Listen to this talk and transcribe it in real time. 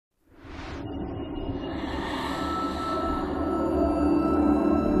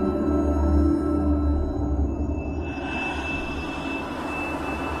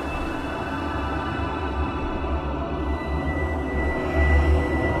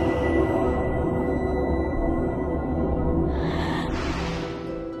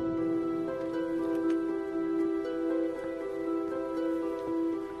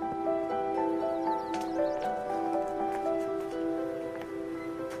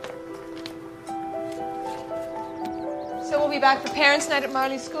be back for parents' night at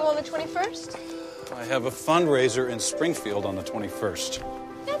Marley's school on the 21st? I have a fundraiser in Springfield on the 21st.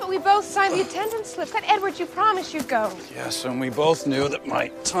 Yeah, but we both signed the attendance slips. That Edward, you promised you'd go. Yes, and we both knew that my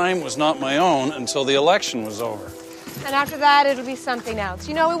time was not my own until the election was over. And after that, it'll be something else.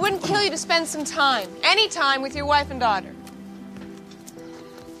 You know, it wouldn't kill you to spend some time, any time, with your wife and daughter.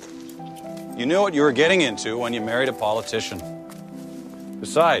 You knew what you were getting into when you married a politician.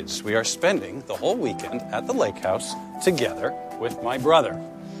 Besides, we are spending the whole weekend at the lake house together with my brother.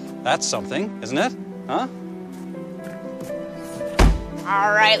 That's something, isn't it? Huh?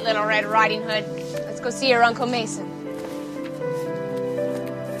 All right, Little Red Riding Hood. Let's go see your Uncle Mason.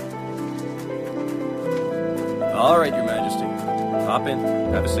 All right, Your Majesty. Hop in.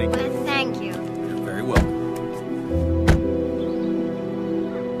 Have a seat. Well, thank you. You're very welcome.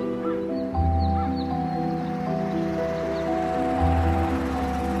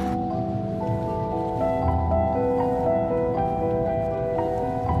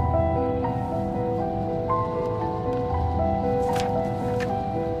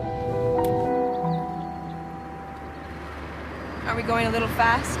 Are we going a little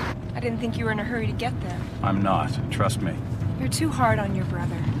fast? I didn't think you were in a hurry to get there. I'm not, trust me. You're too hard on your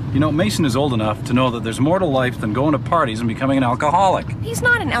brother. You know, Mason is old enough to know that there's more to life than going to parties and becoming an alcoholic. He's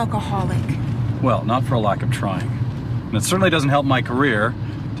not an alcoholic. Well, not for a lack of trying. And it certainly doesn't help my career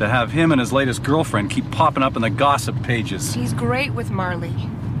to have him and his latest girlfriend keep popping up in the gossip pages. He's great with Marley.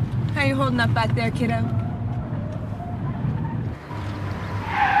 How you holding up back there, kiddo?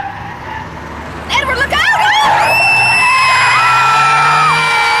 Edward, look out!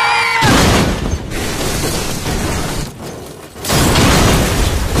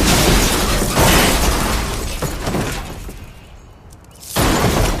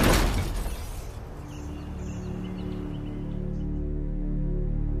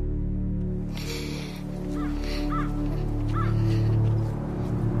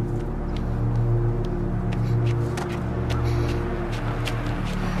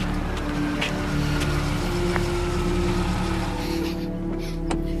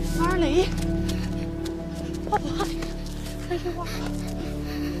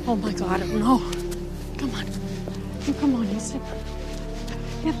 Oh my God, oh no. Come on. Come on, listen.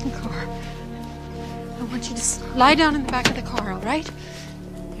 Get in the car. I want you to lie down in the back of the car, all right?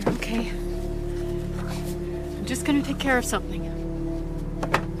 You're okay. I'm just gonna take care of something.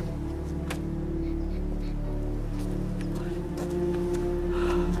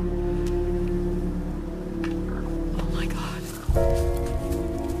 Oh my God.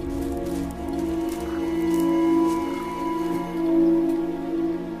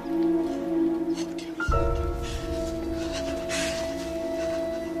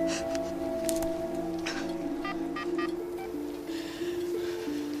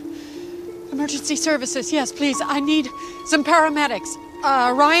 Emergency services, yes, please. I need some paramedics.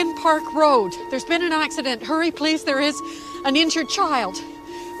 Ryan Park Road. There's been an accident. Hurry, please. There is an injured child.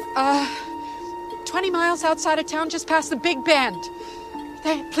 20 miles outside of town, just past the Big Bend.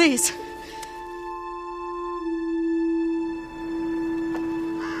 Please.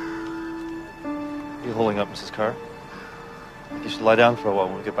 Are you holding up, Mrs. Carr? You should lie down for a while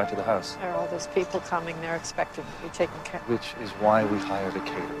when we get back to the house. There are all those people coming. They're expected to be taken care of. Which is why we hired a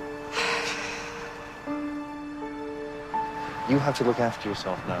caterer. You have to look after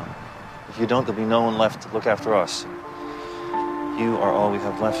yourself now. If you don't, there'll be no one left to look after us. You are all we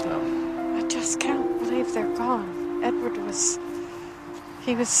have left now. I just can't believe they're gone. Edward was...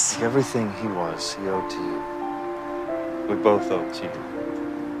 He was... Everything he was, he owed to you. We both owe to you.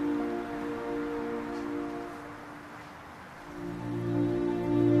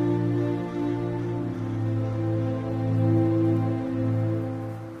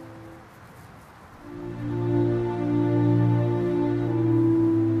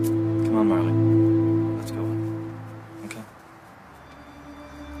 Come on, Marley. Let's go. Okay?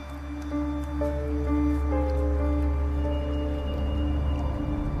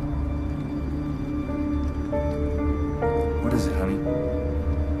 What is it, honey?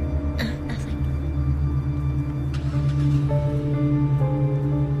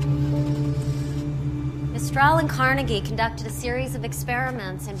 Mistral and Carnegie conducted a series of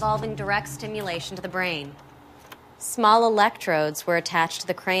experiments involving direct stimulation to the brain. Small electrodes were attached to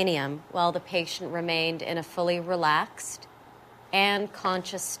the cranium while the patient remained in a fully relaxed and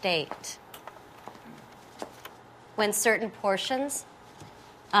conscious state. When certain portions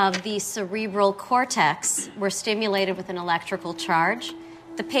of the cerebral cortex were stimulated with an electrical charge,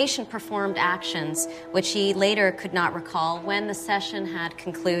 the patient performed actions which he later could not recall when the session had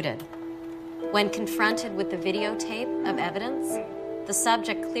concluded. When confronted with the videotape of evidence, the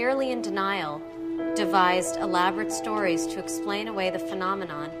subject, clearly in denial, devised elaborate stories to explain away the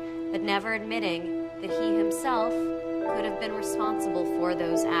phenomenon, but never admitting that he himself could have been responsible for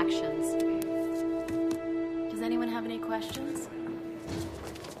those actions. Does anyone have any questions?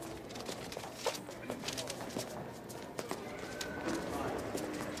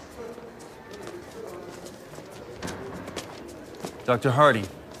 Dr. Hardy,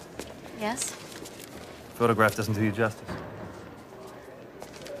 Yes? photograph doesn't do you justice.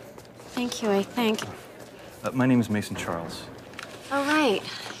 Thank you, I think. My name is Mason Charles. Oh, right.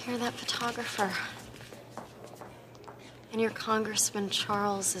 You're that photographer. And you're Congressman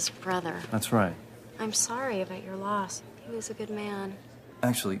Charles's brother. That's right. I'm sorry about your loss. He was a good man.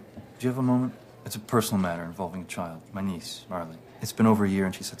 Actually, do you have a moment? It's a personal matter involving a child, my niece, Marley. It's been over a year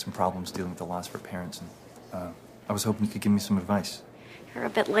and she's had some problems dealing with the loss of her parents, and I was hoping you could give me some advice. You're a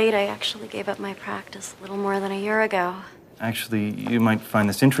bit late. I actually gave up my practice a little more than a year ago. Actually, you might find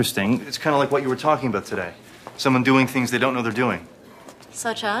this interesting. It's kind of like what you were talking about today. Someone doing things they don't know they're doing.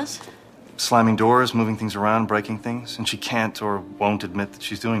 Such as? Slamming doors, moving things around, breaking things, and she can't or won't admit that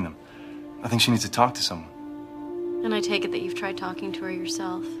she's doing them. I think she needs to talk to someone. And I take it that you've tried talking to her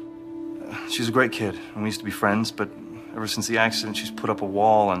yourself. She's a great kid, and we used to be friends, but ever since the accident, she's put up a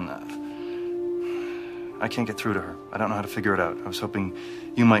wall, and I can't get through to her. I don't know how to figure it out. I was hoping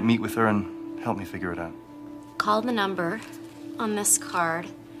you might meet with her and help me figure it out. Call the number on this card,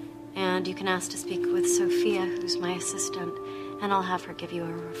 and you can ask to speak with Sophia, who's my assistant, and I'll have her give you a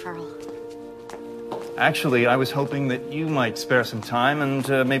referral. Actually, I was hoping that you might spare some time,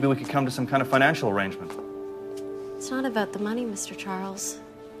 and maybe we could come to some kind of financial arrangement. It's not about the money, Mr. Charles.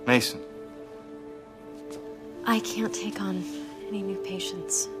 Mason. I can't take on any new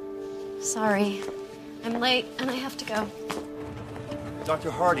patients. Sorry. I'm late, and I have to go. Dr.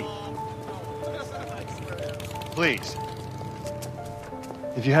 Hardy. Please.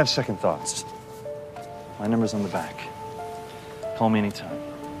 If you have second thoughts, my number's on the back. Call me anytime.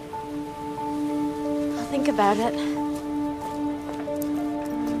 I'll think about it.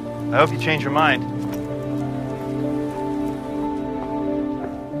 I hope you change your mind.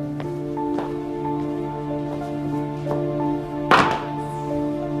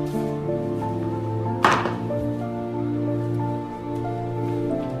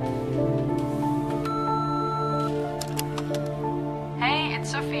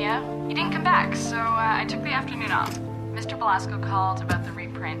 Sophia. You didn't come back, so I took the afternoon off. Mr. Velasco called about the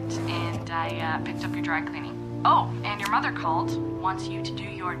reprint, and I picked up your dry cleaning. Oh, and your mother called, wants you to do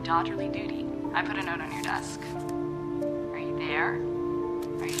your daughterly duty. I put a note on your desk. Are you there?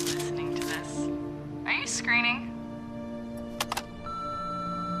 Are you listening to this? Are you screening?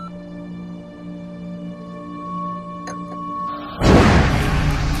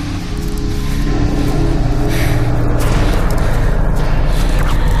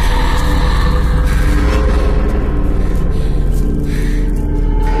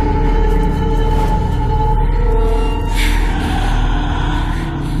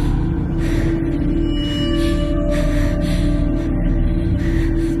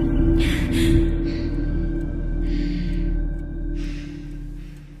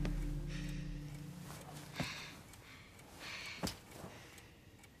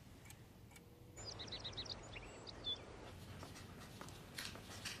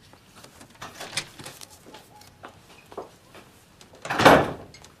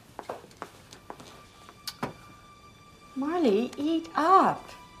 Marley, eat up.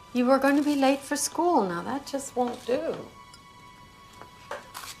 You were going to be late for school. Now that just won't do.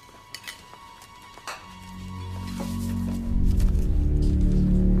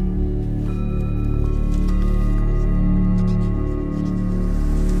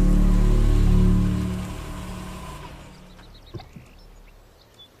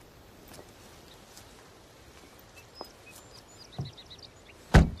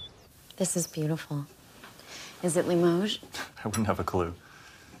 This is beautiful. Is it Limoges? I wouldn't have a clue.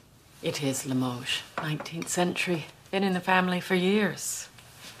 It is Limoges, 19th century. Been in the family for years.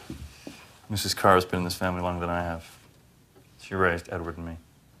 Mrs. Carr's been in this family longer than I have. She raised Edward and me.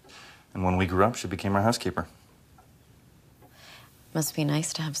 And when we grew up, she became our housekeeper. Must be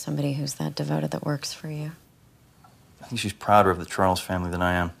nice to have somebody who's that devoted that works for you. I think she's prouder of the Charles family than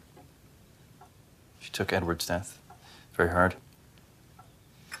I am. She took Edward's death very hard.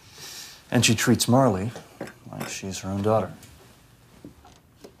 And she treats Marley like she's her own daughter.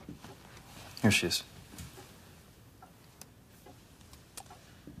 Here she is.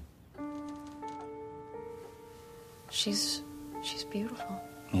 She's beautiful.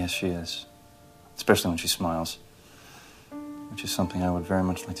 Yes, she is. Especially when she smiles. Which is something I would very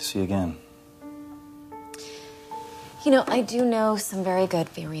much like to see again. You know, I do know some very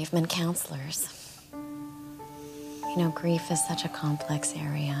good bereavement counselors. You know, grief is such a complex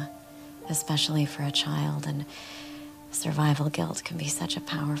area, especially for a child, and survival guilt can be such a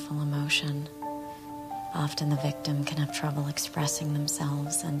powerful emotion. Often the victim can have trouble expressing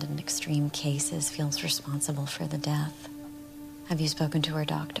themselves and in extreme cases feels responsible for the death. Have you spoken to her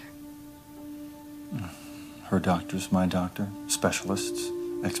doctor? Her doctor's my doctor, specialists,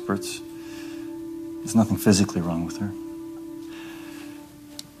 experts. There's nothing physically wrong with her.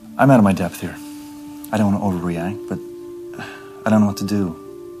 I'm out of my depth here. I don't want to overreact, but I don't know what to do.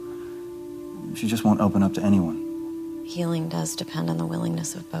 She just won't open up to anyone. Healing does depend on the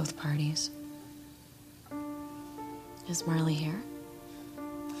willingness of both parties. Is Marley here?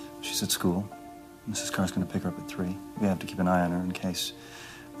 She's at school. Mrs. Carr's going to pick her up at 3. We have to keep an eye on her in case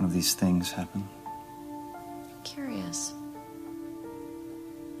one of these things happen. Curious.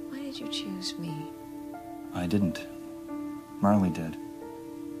 Why did you choose me? I didn't. Marley did.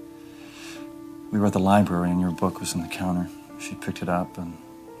 We were at the library and your book was on the counter. She picked it up and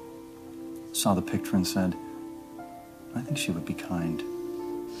saw the picture and said, I think she would be kind.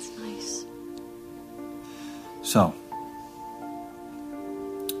 It's nice. So,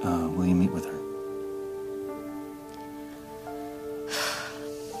 will you meet with her?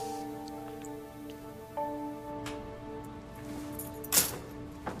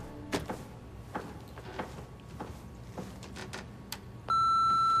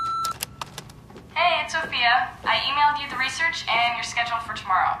 Hey, it's Sophia. I emailed you the research and your schedule for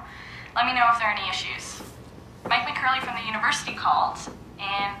tomorrow. Let me know if there are any issues. Mike McCurley from the university called,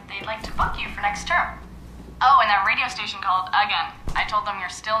 and they'd like to book you for next term. Oh, and that radio station called again. I told them you're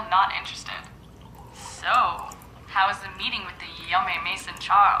still not interested. So, how was the meeting with the yummy Mason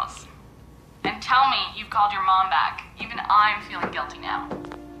Charles? And tell me you've called your mom back. Even I'm feeling guilty now.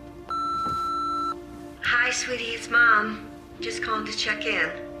 Hi, sweetie, it's Mom. Just calling to check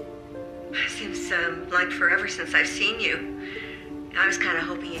in. Seems like forever since I've seen you. I was kind of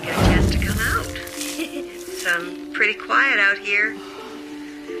hoping you'd get a chance to come out. It's pretty quiet out here.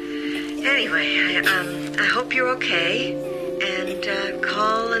 Anyway, I hope you're okay. And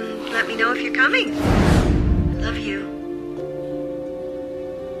call and let me know if you're coming. Love you.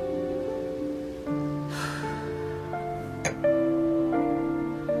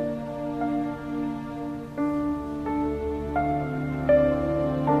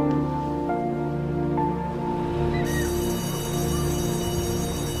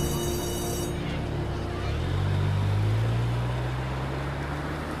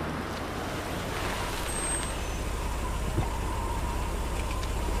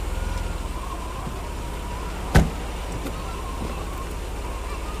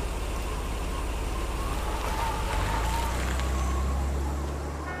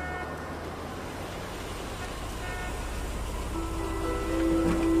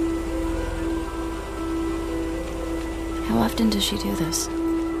 How often does she do this?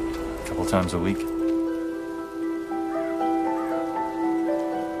 A couple times a week.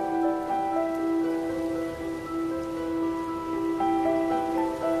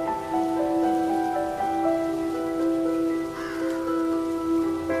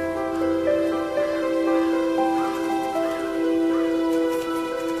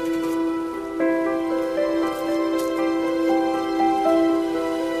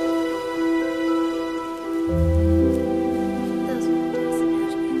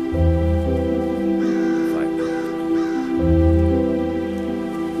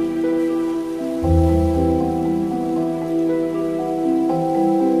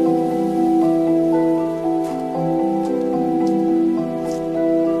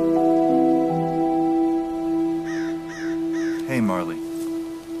 Hey, Marley.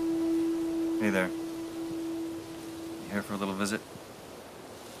 Hey there. You here for a little visit?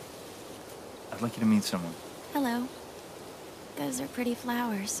 I'd like you to meet someone. Hello. Those are pretty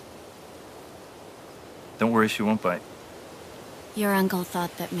flowers. Don't worry, she won't bite. Your uncle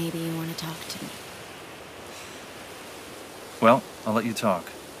thought that maybe you want to talk to me. Well, I'll let you talk.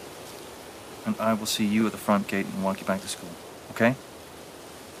 And I will see you at the front gate and walk you back to school, okay?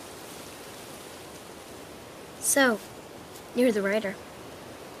 So, you're the writer.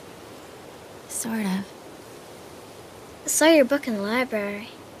 Sort of. I saw your book in the library.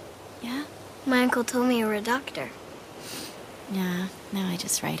 Yeah? My uncle told me you were a doctor. Nah, now I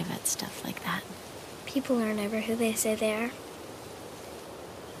just write about stuff like that. People are never who they say they are.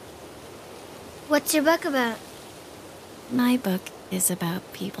 What's your book about? My book is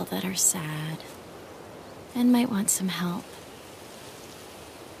about people that are sad and might want some help.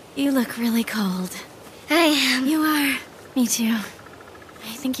 You look really cold. I am. You are. Me too.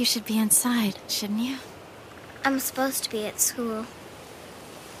 I think you should be inside, shouldn't you? I'm supposed to be at school.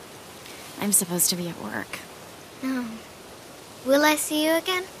 I'm supposed to be at work. No. Will I see you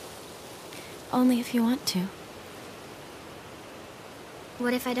again? Only if you want to.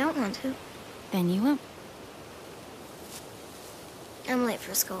 What if I don't want to? Then you won't. I'm late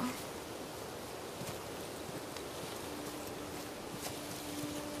for school.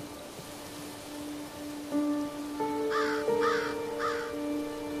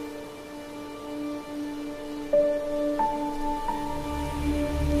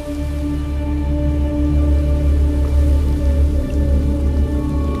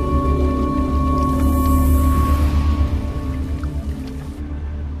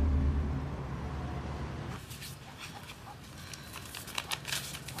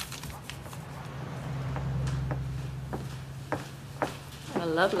 A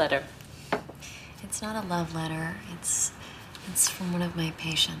love letter. It's not a love letter. It's from one of my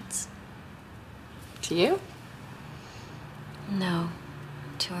patients. To you? No,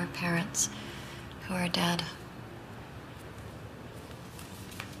 to our parents, who are dead.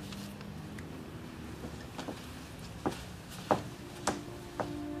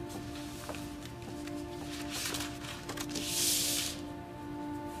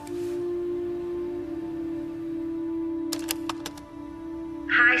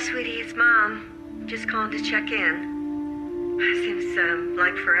 Hi, sweetie, it's Mom. Just calling to check in. Seems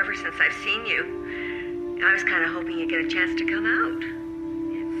like forever since I've seen you. I was kind of hoping you'd get a chance to come out.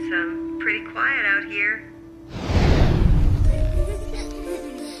 It's pretty quiet out here.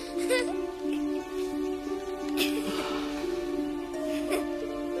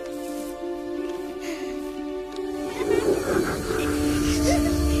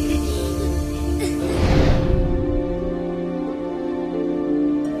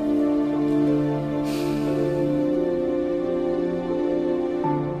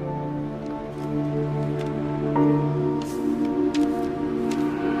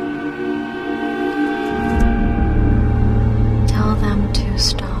 Tell them to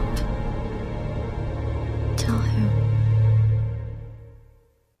stop. Tell who?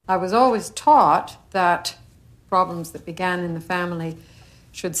 I was always taught that problems that began in the family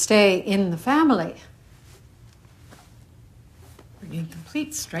should stay in the family. Bringing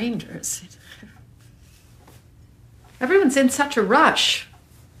complete strangers. Everyone's in such a rush.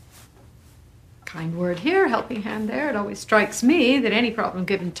 Kind word here, helping hand there. It always strikes me that any problem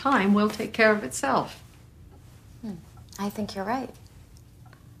given time will take care of itself. I think you're right.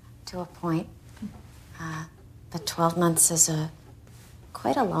 To a point. But 12 months is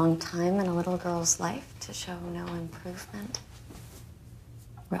quite a long time in a little girl's life to show no improvement.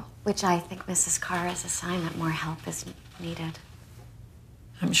 Well, which I think Mrs. Carr is a sign that more help is needed.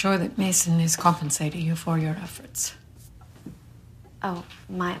 I'm sure that Mason is compensating you for your efforts. Oh,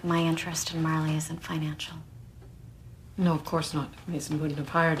 my interest in Marley isn't financial. No, of course not. Mason wouldn't have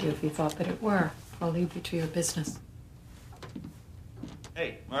hired you if he thought that it were. I'll leave you to your business.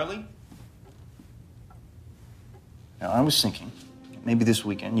 Hey, Marley? Now, I was thinking, maybe this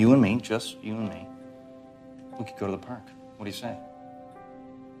weekend, you and me, just you and me, we could go to the park. What do you say?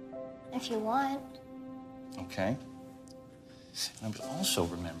 If you want. Okay. And I was also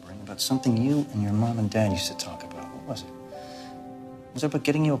remembering about something you and your mom and dad used to talk about. What was it? Was it about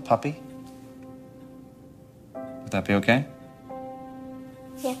getting you a puppy? Would that be okay?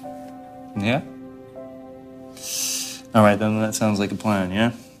 Yeah. Yeah? All right, then that sounds like a plan,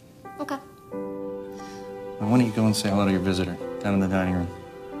 yeah? Okay. Well, why don't you go and say hello to your visitor down in the dining room?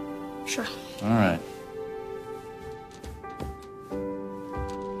 Sure. All right.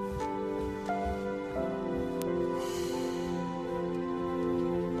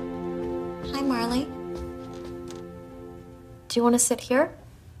 Hi, Marley. Do you want to sit here?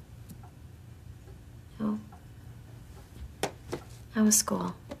 No. How was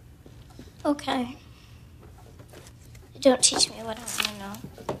school? Okay. Don't teach me what I want to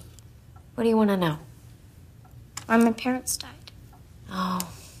know. What do you want to know? Why my parents died. Oh.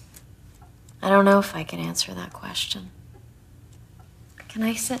 I don't know if I can answer that question. Can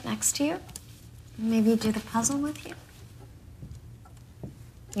I sit next to you? Maybe do the puzzle with you?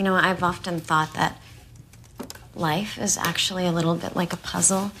 You know, I've often thought that life is actually a little bit like a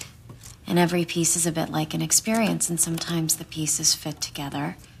puzzle, and every piece is a bit like an experience, and sometimes the pieces fit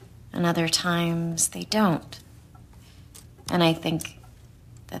together, and other times they don't. And I think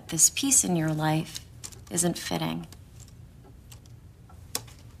that this piece in your life isn't fitting.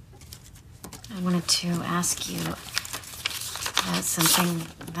 I wanted to ask you about something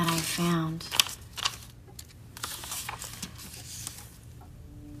that I found.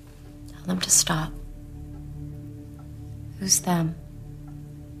 Tell them to stop. Who's them?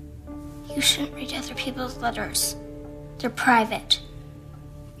 You shouldn't read other people's letters. They're private.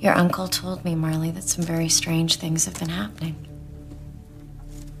 Your uncle told me, Marley, that some very strange things have been happening.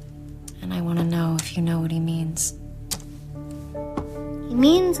 And I want to know if you know what he means. He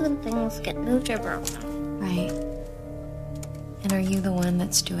means when things get moved or broken. Right. And are you the one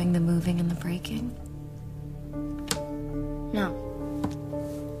that's doing the moving and the breaking? No.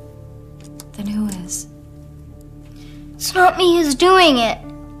 Then who is? It's not me who's doing it.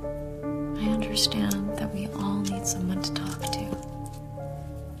 I understand that we all need someone to talk to.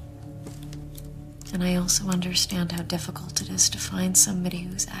 And I also understand how difficult it is to find somebody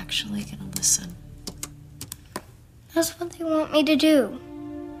who's actually going to listen. That's what they want me to do.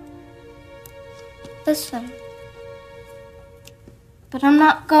 Listen. But I'm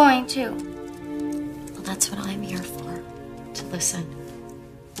not going to. Well, that's what I'm here for, to listen.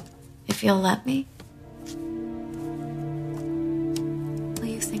 If you'll let me. Will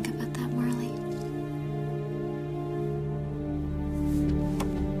you think about that, Marley?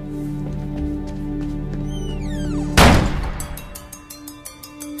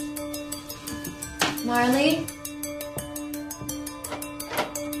 Marley?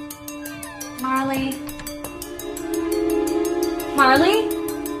 Marley? Marley?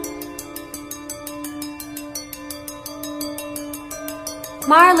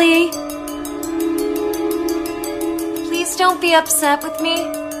 Marley? Please don't be upset with me.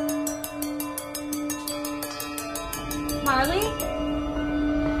 Marley?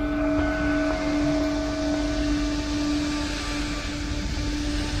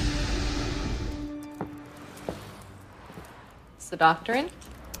 Is the doctor in?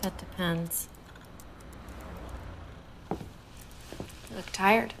 That depends. You look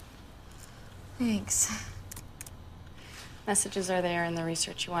tired. Thanks. Messages are there and the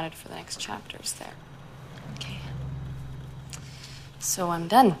research you wanted for the next chapter is there. Okay. So I'm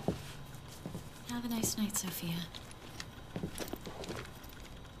done. Have a nice night, Sophia.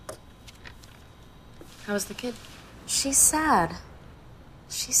 How's the kid? She's sad.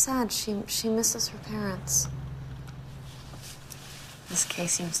 She's sad. She misses her parents. This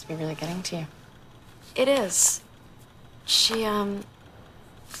case seems to be really getting to you. It is. She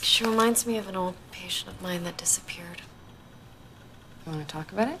reminds me of an old patient of mine that disappeared. You want to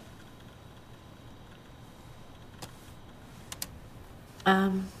talk about it?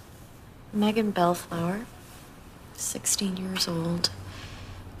 Megan Bellflower, 16 years old,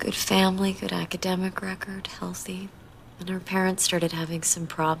 good family, good academic record, healthy. And her parents started having some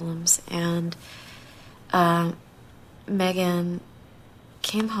problems, and Megan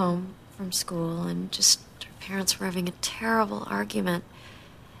came home from school, and just her parents were having a terrible argument.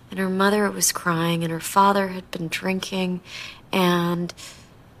 And her mother was crying, and her father had been drinking, and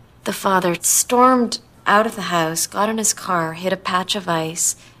the father stormed out of the house, got in his car, hit a patch of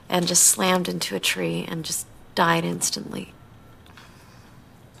ice, and just slammed into a tree and just died instantly.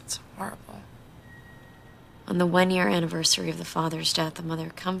 It's horrible. On the 1-year anniversary of the father's death, the mother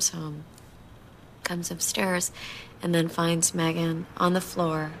comes home, comes upstairs, and then finds Megan on the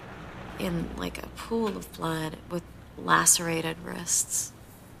floor in like a pool of blood with lacerated wrists.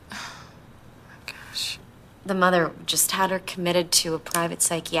 Gosh. The mother just had her committed to a private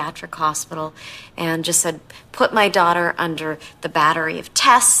psychiatric hospital and just said, put my daughter under the battery of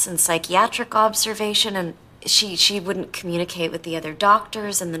tests and psychiatric observation. And she wouldn't communicate with the other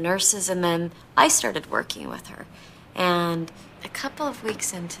doctors and the nurses. And then I started working with her. And a couple of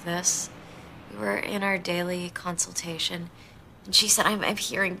weeks into this, we were in our daily consultation. And she said, I'm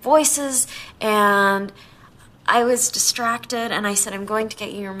hearing voices, and I was distracted. And I said, I'm going to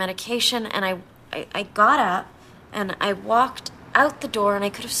get you your medication. And I got up and I walked out the door, and I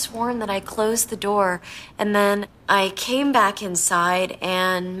could have sworn that I closed the door. And then I came back inside,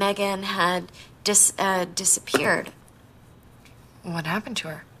 and Megan had disappeared. What happened to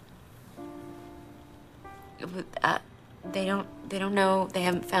her? They don't know. They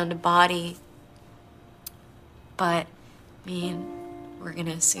haven't found a body. But, I mean, we're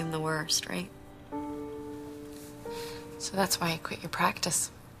gonna assume the worst, right? So that's why you quit your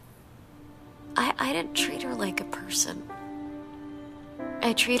practice. I didn't treat her like a person.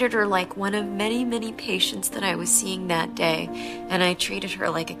 I treated her like one of many, many patients that I was seeing that day, and I treated her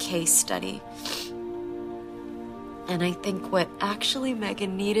like a case study. And I think what actually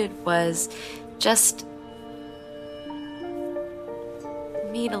Megan needed was just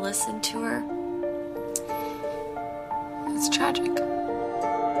me to listen to her. It's tragic.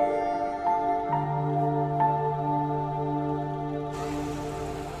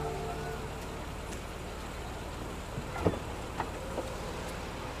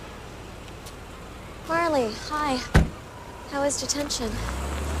 Marley, hi. How was detention?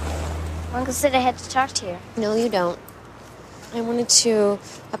 Uncle said I had to talk to you. No, you don't. I wanted to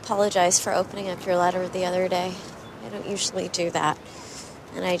apologize for opening up your letter the other day. I don't usually do that,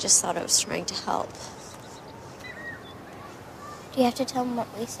 and I just thought I was trying to help. Do you have to tell them what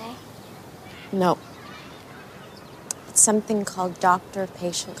we say? No. It's something called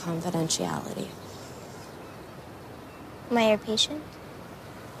doctor-patient confidentiality. Am I your patient?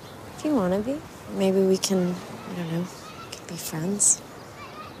 If you want to be, maybe we can, I don't know, we could be friends.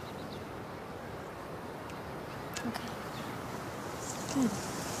 Okay. Good.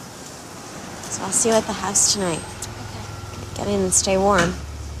 So I'll see you at the house tonight. Okay. Get in and stay warm.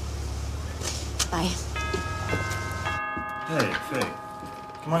 Bye. Hey, Faye.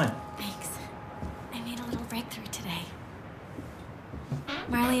 Come on in. Thanks. I made a little breakthrough today.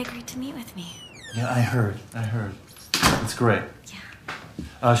 Marley agreed to meet with me. Yeah, I heard. It's great.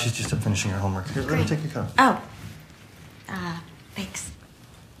 Yeah. She's just up finishing her homework. Here, let me take your cup. Oh. Thanks.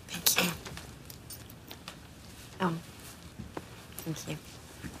 Thank you. Oh. Thank you.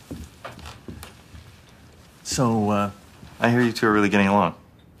 So, I hear you two are really getting along.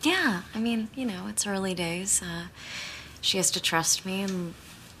 Yeah, I mean, you know, it's early days. She has to trust me and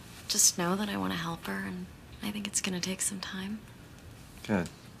just know that I want to help her, and I think it's going to take some time. Good.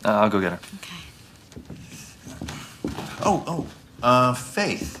 I'll go get her. Okay.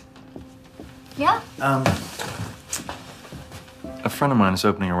 Faith. Yeah? A friend of mine is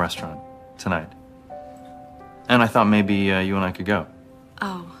opening a restaurant tonight. And I thought maybe you and I could go.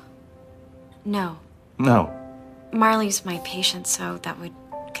 Oh. No. No. Marley's my patient, so that would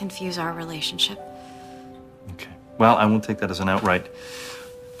confuse our relationship. Okay. Well, I won't take that as an outright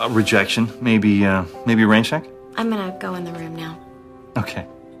rejection. Maybe a rain check? I'm gonna go in the room now. Okay.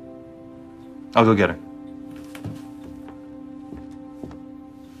 I'll go get her.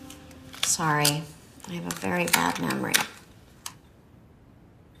 Sorry. I have a very bad memory.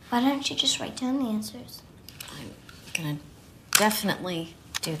 Why don't you just write down the answers? I'm gonna definitely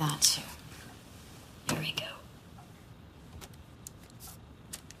do that too. Here we go.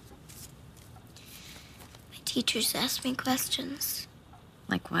 My teachers ask me questions.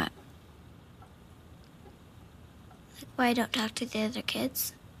 Like what? Like why I don't talk to the other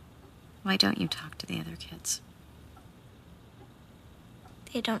kids. Why don't you talk to the other kids?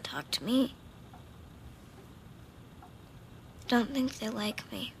 They don't talk to me. I don't think they like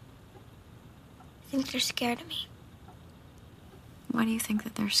me. I think they're scared of me. Why do you think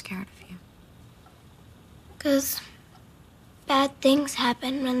that they're scared of you? 'Cause bad things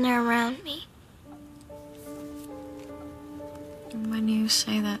happen when they're around me. And when you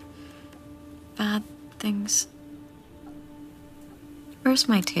say that bad things... Where's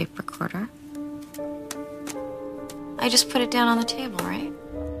my tape recorder? I just put it down on the table, right?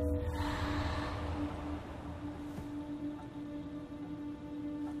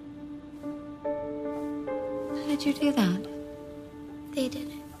 How did you do that? They did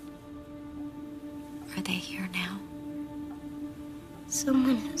it. Are they here now?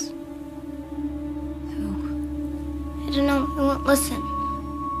 Someone is. Who? I don't know. They won't listen.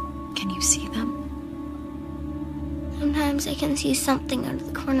 Can you see them? Sometimes I can see something out of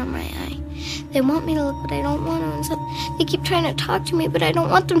the corner of my eye. They want me to look, but I don't want to. And they keep trying to talk to me, but I don't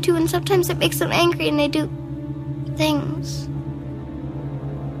want them to. And sometimes it makes them angry, and they do things.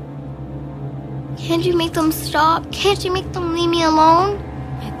 Can't you make them stop? Can't you make them leave me alone?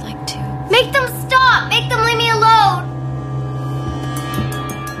 I'd like to. Make them stop! Make them leave me alone!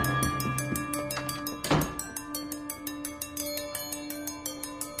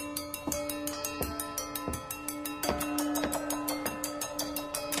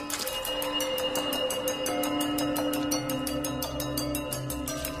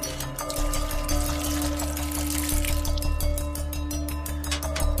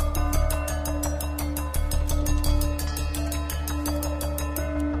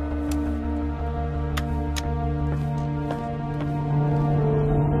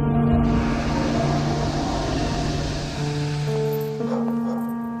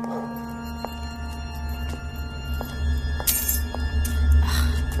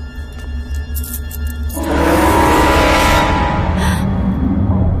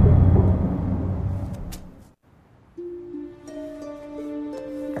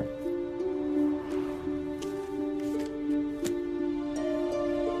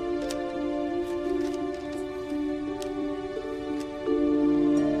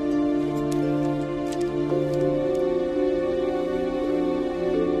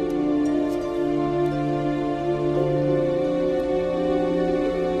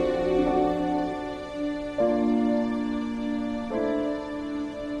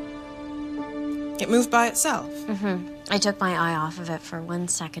 It moved by itself. Mm-hmm. I took my eye off of it for 1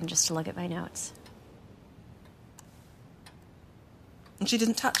 second just to look at my notes. And she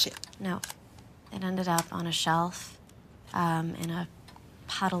didn't touch it? No. It ended up on a shelf, in a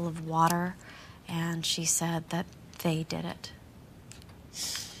puddle of water, and she said that they did it.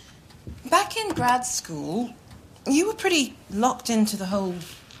 Back in grad school, you were pretty locked into the whole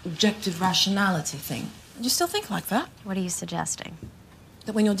objective rationality thing. Do you still think like that? What are you suggesting?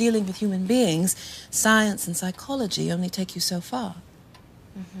 That when you're dealing with human beings, science and psychology only take you so far.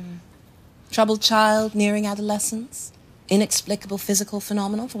 Mm-hmm. Troubled child nearing adolescence, inexplicable physical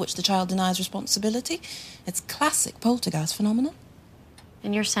phenomenon for which the child denies responsibility. It's classic poltergeist phenomenon.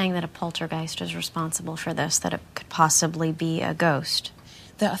 And you're saying that a poltergeist is responsible for this, that it could possibly be a ghost?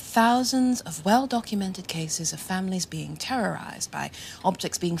 There are thousands of well-documented cases of families being terrorized by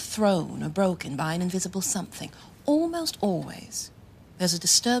objects being thrown or broken by an invisible something. Almost always, there's a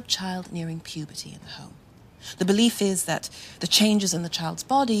disturbed child nearing puberty in the home. The belief is that the changes in the child's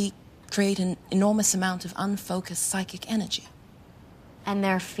body create an enormous amount of unfocused psychic energy. And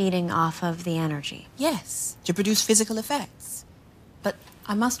they're feeding off of the energy? Yes, to produce physical effects. But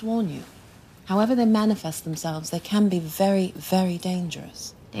I must warn you, however they manifest themselves, they can be very, very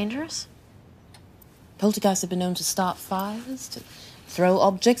dangerous. Dangerous? Poltergeists have been known to start fires, to throw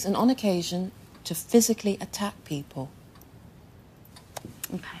objects, and on occasion, to physically attack people.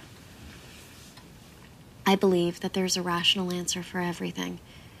 Okay. I believe that there's a rational answer for everything.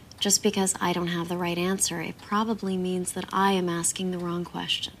 Just because I don't have the right answer, it probably means that I am asking the wrong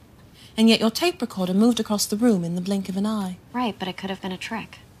question. And yet your tape recorder moved across the room in the blink of an eye. Right, but it could have been a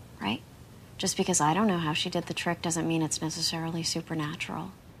trick, right? Just because I don't know how she did the trick doesn't mean it's necessarily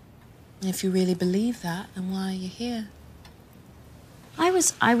supernatural. If you really believe that, then why are you here? I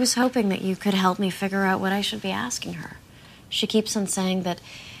was hoping that you could help me figure out what I should be asking her. She keeps on saying that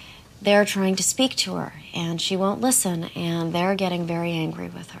they're trying to speak to her, and she won't listen, and they're getting very angry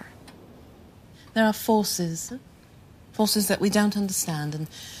with her. There are forces that we don't understand, and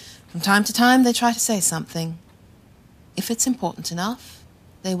from time to time they try to say something. If it's important enough,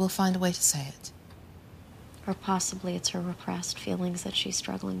 they will find a way to say it. Or possibly it's her repressed feelings that she's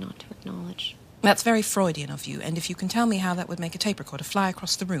struggling not to acknowledge. That's very Freudian of you, and if you can tell me how that would make a tape recorder fly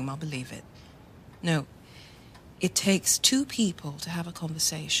across the room, I'll believe it. No, it takes two people to have a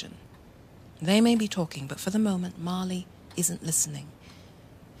conversation. They may be talking, but for the moment, Marley isn't listening.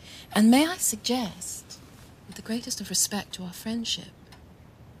 And may I suggest, with the greatest of respect to our friendship,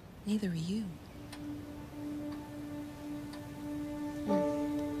 neither are you.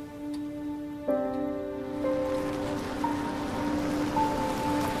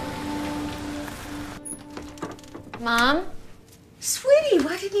 Mom? Sweetie,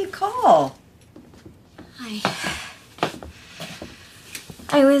 why didn't you call?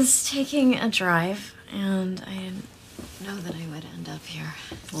 I was taking a drive, and I didn't know that I would end up here.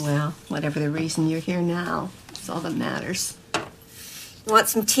 Well, whatever the reason, you're here now. That's all that matters. You want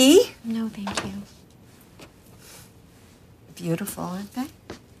some tea? No, thank you. Beautiful, aren't they?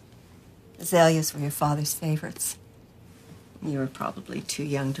 Azaleas were your father's favorites. You were probably too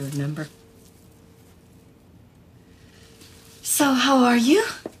young to remember. So, how are you?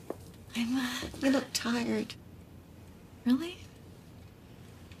 You look tired. Really?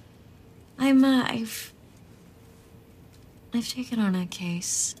 I've taken on a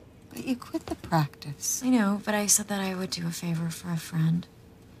case. But you quit the practice. I know, but I said that I would do a favor for a friend.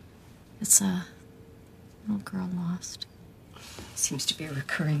 It's a little girl lost. Seems to be a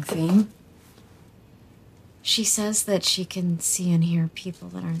recurring theme. She says that she can see and hear people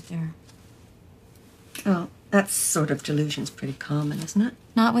that aren't there. Oh, that sort of delusion's pretty common, isn't it?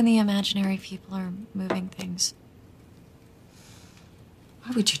 Not when the imaginary people are moving things.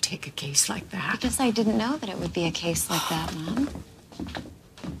 Why would you take a case like that? Because I didn't know that it would be a case like that, Mom.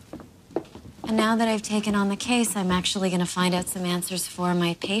 And now that I've taken on the case, I'm actually going to find out some answers for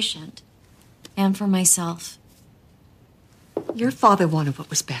my patient and for myself. Your father wanted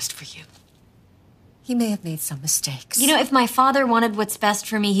what was best for you. He may have made some mistakes. You know, if my father wanted what's best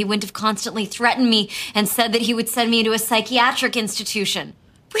for me, he wouldn't have constantly threatened me and said that he would send me into a psychiatric institution.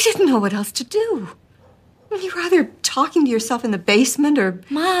 We didn't know what else to do. You were either talking to yourself in the basement or...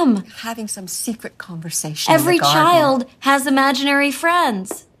 Mom! Having some secret conversation Every in the garden. child has imaginary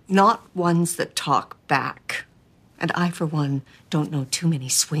friends. Not ones that talk back. And I, for one, don't know too many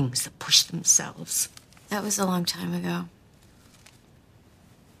swings that push themselves. That was a long time ago.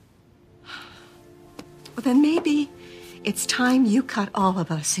 Well, then maybe it's time you cut all of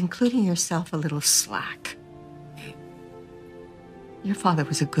us, including yourself, a little slack. Your father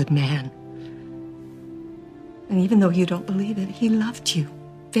was a good man. And even though you don't believe it, he loved you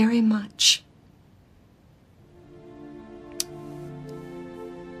very much.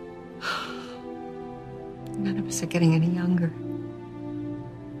 None of us are getting any younger.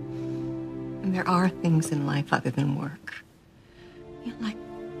 And there are things in life other than work. You know, like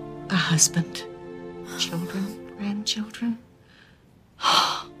a husband, children, grandchildren.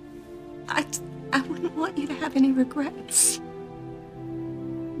 I wouldn't want you to have any regrets.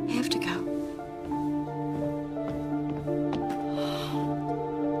 I have to go.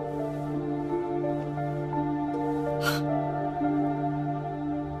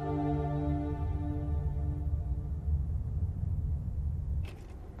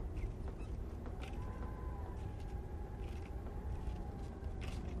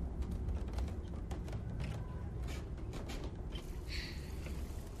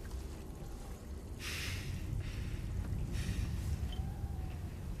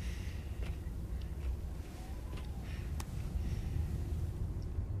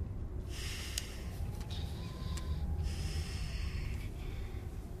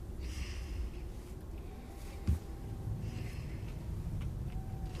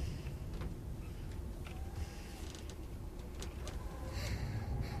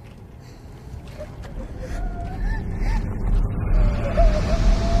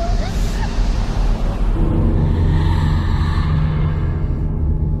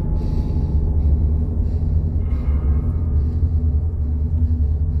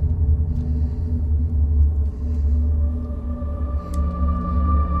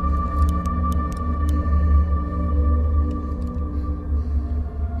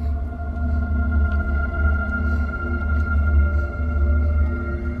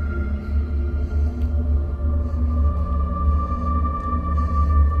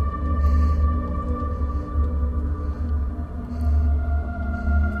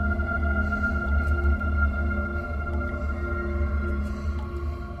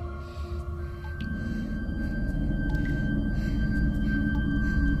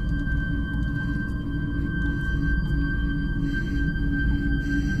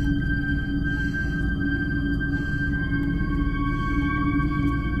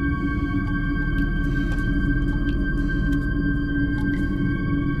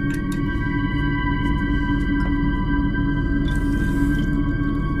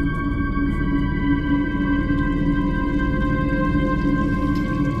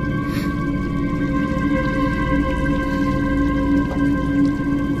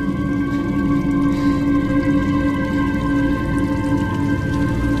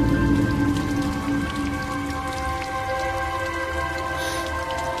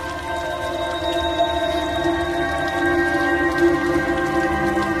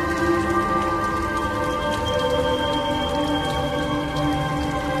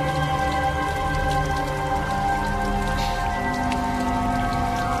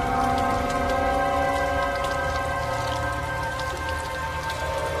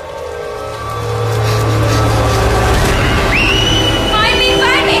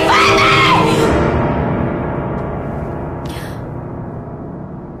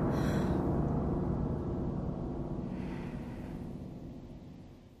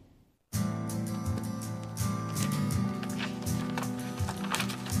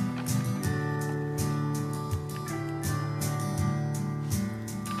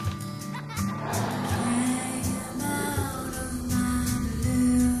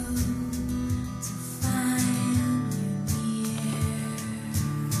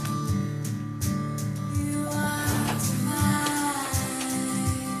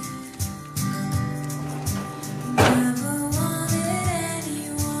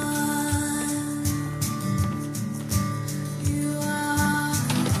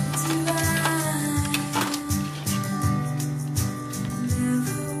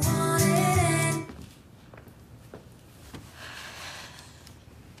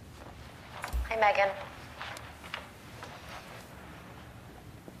 Megan.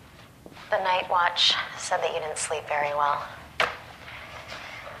 The night watch said that you didn't sleep very well.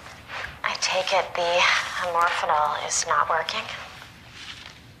 I take it the amorphenol is not working?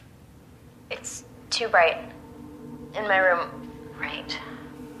 It's too bright in my room. Right.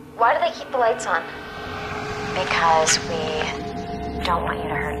 Why do they keep the lights on? Because we don't want you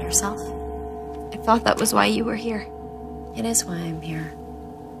to hurt yourself. I thought that was why you were here. It is why I'm here.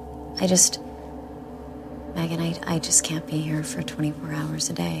 Megan, I just can't be here for 24 hours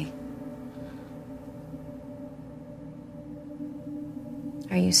a day.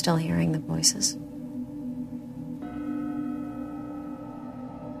 Are you still hearing the voices?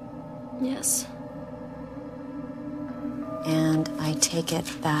 Yes. And I take it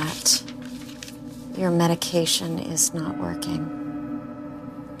that your medication is not working.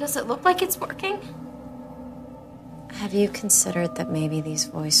 Does it look like it's working? Have you considered that maybe these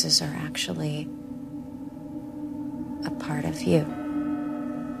voices are actually a part of you?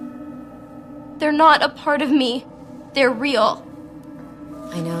 They're not a part of me. They're real.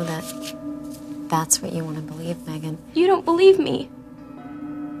 I know that that's what you want to believe, Megan. You don't believe me.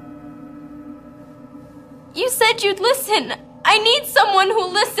 You said you'd listen. I need someone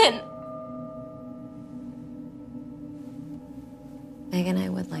who'll listen. Megan, I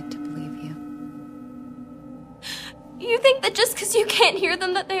would like to believe you. You think that just because you can't hear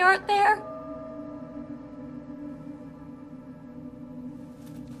them that they aren't there?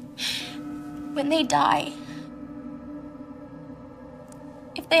 When they die,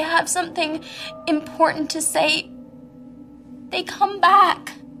 if they have something important to say, they come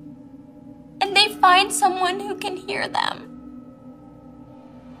back. And they find someone who can hear them.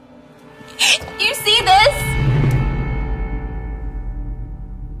 You see this?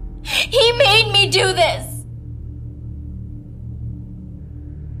 He made me do this.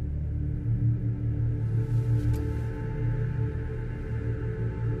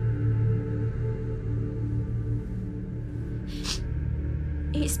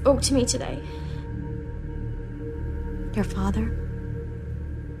 He spoke to me today. Your father?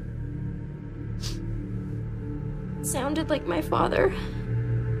 Sounded like my father.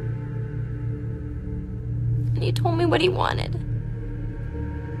 And he told me what he wanted.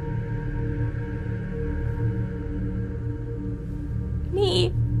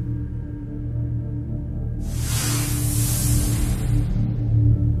 Me.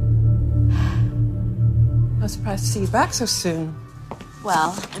 I was surprised to see you back so soon.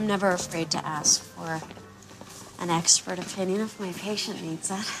 Well, I'm never afraid to ask for an expert opinion if my patient needs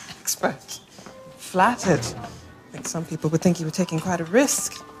it. Expert. Flattered. I think some people would think you were taking quite a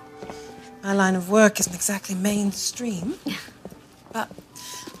risk. My line of work isn't exactly mainstream. But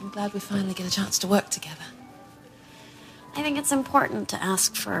I'm glad we finally get a chance to work together. I think it's important to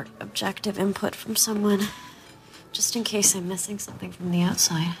ask for objective input from someone, just in case I'm missing something from the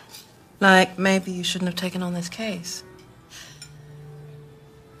outside. Like, maybe you shouldn't have taken on this case.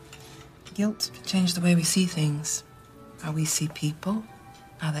 Guilt can change the way we see things. How we see people,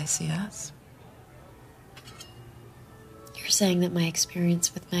 how they see us. You're saying that my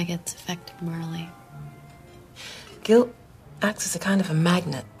experience with maggots affected Marley. Guilt acts as a kind of a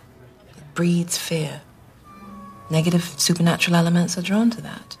magnet. It breeds fear. Negative supernatural elements are drawn to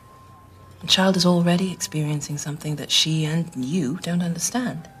that. The child is already experiencing something that she and you don't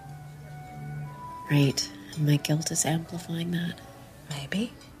understand. Right, and my guilt is amplifying that.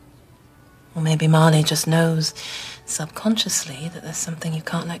 Maybe. Or maybe Marley just knows subconsciously that there's something you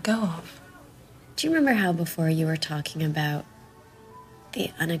can't let go of. Do you remember how before you were talking about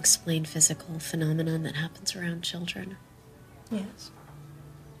the unexplained physical phenomenon that happens around children? Yes.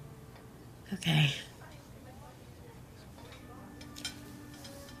 Okay.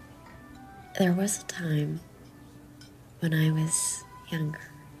 There was a time when I was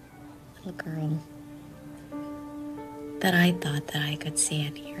younger, little girl, that I thought that I could see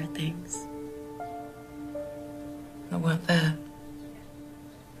and hear things. That weren't there.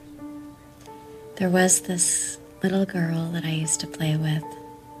 There was this little girl that I used to play with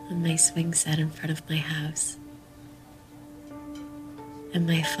on my swing set in front of my house. And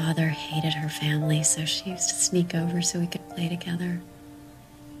my father hated her family, so she used to sneak over so we could play together.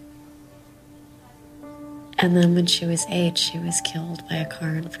 And then when she was 8, she was killed by a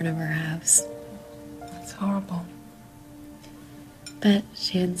car in front of our house. That's horrible. But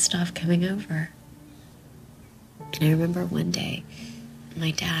she didn't stop coming over. And I remember one day,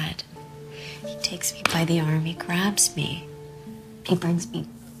 my dad, he takes me by the arm, he grabs me. He brings me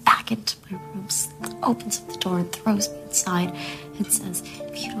back into my room, opens up the door and throws me inside and says,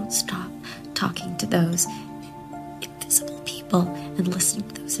 if you don't stop talking to those invisible people and listening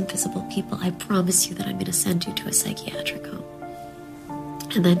to those invisible people, I promise you that I'm going to send you to a psychiatric home.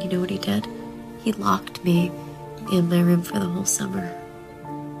 And then you know what he did? He locked me in my room for the whole summer.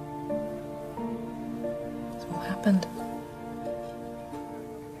 So what happened?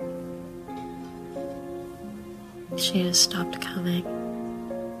 She just stopped coming.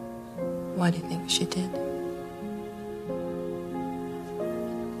 Why do you think she did?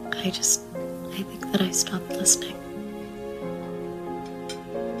 I think that I stopped listening.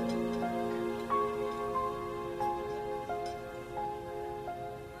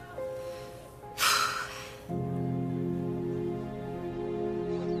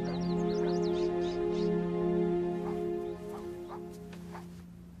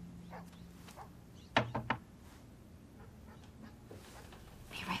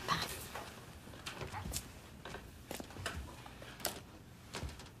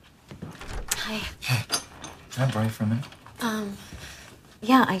 Can I borrow you for a minute?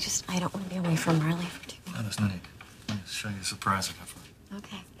 Yeah, I don't want to be away from Marley for too long. No, there's no need. Let me show you a surprise I got for her.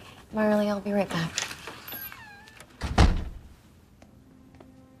 Okay. Marley, I'll be right back.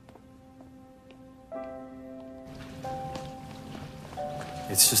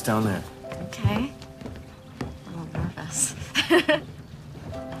 It's just down there. Okay. I'm a little nervous.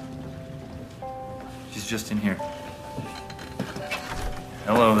 She's just in here.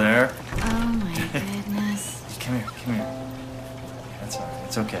 Hello there. Oh my goodness. Come here, come here. That's all right.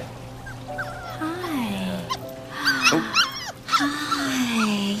 It's okay. Hi. Oh.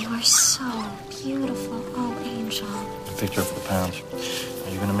 Hi. You are so beautiful. Oh, Angel. I picked her up for the pounds.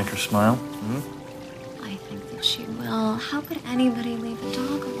 Are you gonna make her smile? Hmm? I think that she will. How could anybody leave a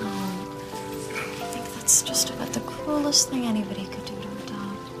dog alone? I think that's just about the cruelest thing anybody could do to a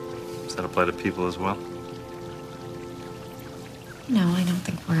dog. Does that apply to people as well? No, I don't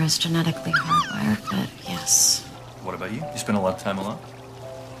think we're as genetically hardwired, but yes. What about you? You spend a lot of time alone?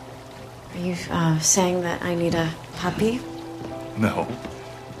 Are you saying that I need a puppy? No.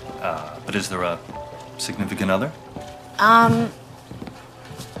 But is there a significant other?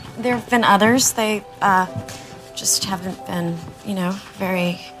 There have been others. They, just haven't been, you know,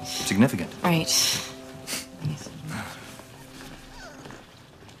 very... Significant. Right.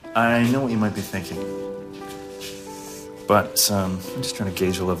 I know what you might be thinking. But, I'm just trying to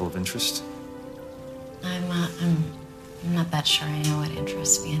gauge a level of interest. I'm not that sure I know what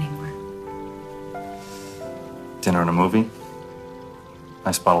interests me anymore. Dinner and a movie.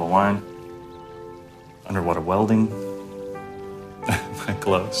 Nice bottle of wine. Underwater welding. My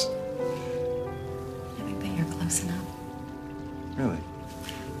gloves. I think that you're close enough. Really?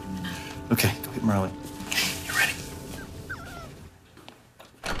 Okay, go get Marley. You ready?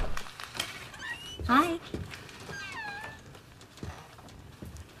 Hi.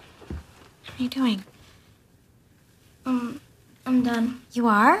 How are you doing? I'm done. You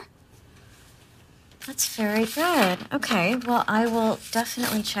are? That's very good. Okay, well, I will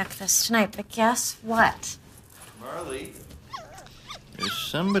definitely check this tonight, but guess what? Marley, there's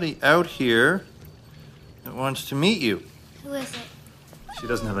somebody out here that wants to meet you. Who is it? She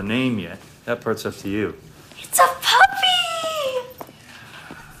doesn't have a name yet. That part's up to you. It's a puppy!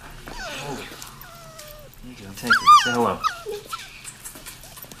 Hold it. Here you go, take it. Say hello.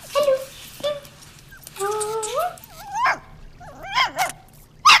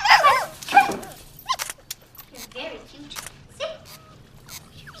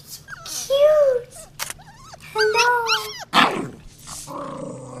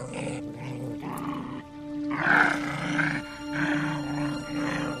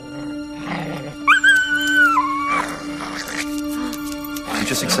 You're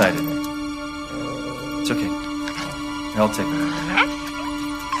just excited. It's okay. Here, I'll take it.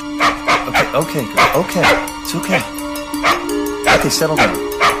 Okay, girl. Okay. It's okay. Okay, settle down.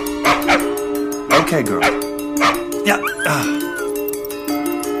 Okay, girl. Yeah.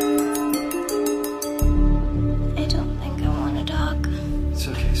 I don't think I want a dog. It's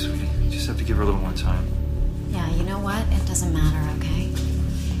okay, sweetie. You just have to give her a little more time. Yeah, you know what? It doesn't matter, okay?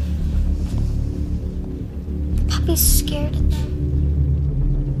 Puppy's scared of them.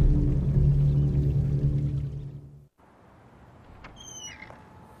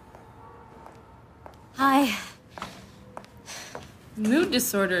 Hi. Mood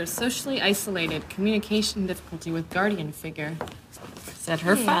disorder, socially isolated, communication difficulty with guardian figure. Is that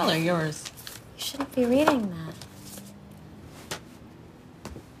her Hey. file or yours? You shouldn't be reading that.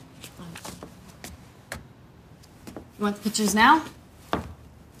 You want the pictures now?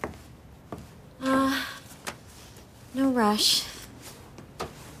 No rush.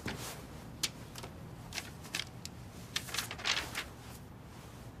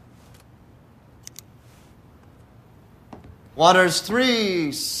 Water's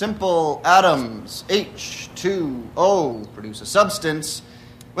three simple atoms, H2O, produce a substance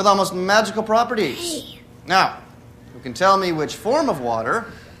with almost magical properties. Hey. Now, who can tell me which form of water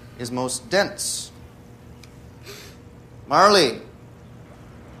is most dense? Marley,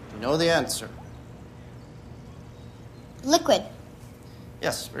 you know the answer. Liquid.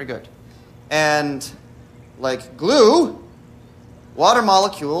 Yes, very good. And like glue, water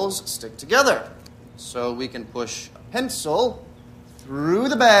molecules stick together. So we can push a pencil through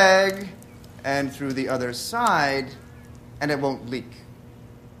the bag and through the other side, and it won't leak.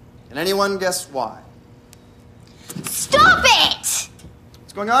 Can anyone guess why? Stop it!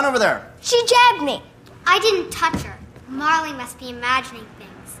 What's going on over there? She jabbed me. I didn't touch her. Marley must be imagining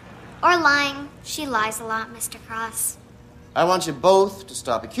things. Or lying. She lies a lot, Mr. Cross. I want you both to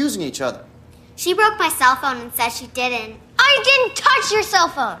stop accusing each other. She broke my cell phone and said she didn't. I didn't touch your cell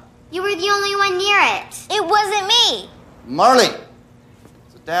phone. You were the only one near it. It wasn't me. Marley,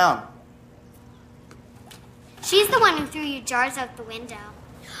 sit down. She's the one who threw your jars out the window.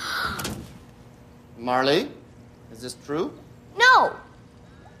 Marley, is this true? No!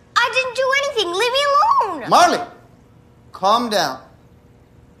 I didn't do anything. Leave me alone! Marley, calm down.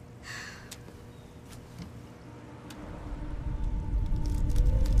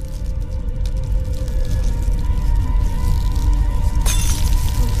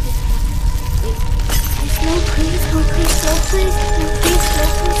 No, please, no, please, no, please, no, please, no,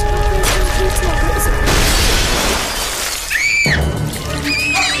 please, no, please, no, please, no, please.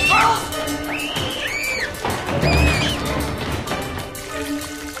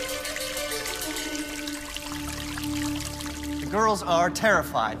 The girls are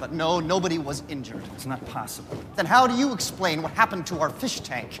terrified, but no, nobody was injured. It's not possible. Then how do you explain what happened to our fish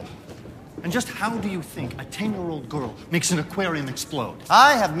tank? And just how do you think a 10-year-old girl makes an aquarium explode?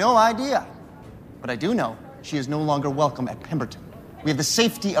 I have no idea. But I do know she is no longer welcome at Pemberton. We have the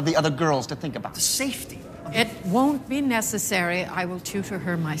safety of the other girls to think about. The safety? It won't be necessary. I will tutor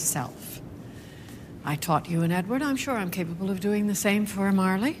her myself. I taught you and Edward. I'm sure I'm capable of doing the same for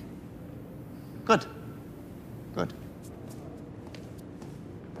Marley. Good. Good.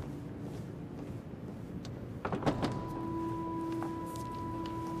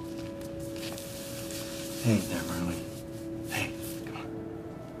 Hey there, Marley. Hey, come on.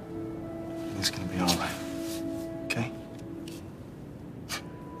 It's gonna be all right. Okay?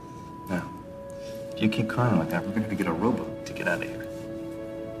 Now, if you keep crying like that, we're gonna have to get a rowboat to get out of here.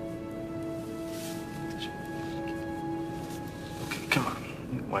 Okay, come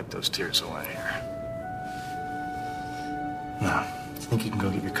on. Wipe those tears away here. Now, you think you can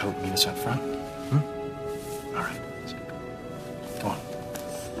go get your coat and meet us out front? All right. Go on.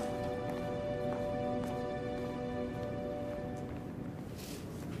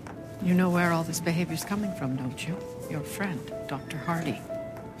 You know where all this behavior's coming from, don't you? Your friend, Dr. Hardy.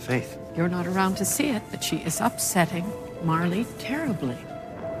 Faith. You're not around to see it, but she is upsetting Marley terribly.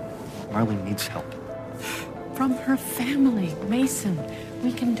 Marley needs help. From her family, Mason.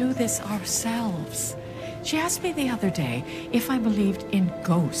 We can do this ourselves. She asked me the other day if I believed in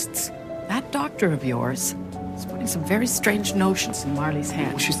ghosts. That doctor of yours is putting some very strange notions in Marley's head.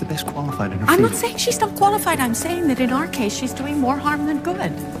 Well, she's the best qualified in her I'm field. not saying she's not qualified. I'm saying that in our case, she's doing more harm than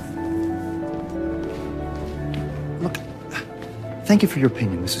good. Look, thank you for your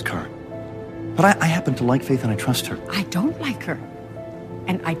opinion, Mrs. Carr. But I happen to like Faith and I trust her. I don't like her,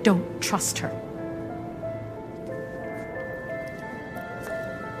 and I don't trust her.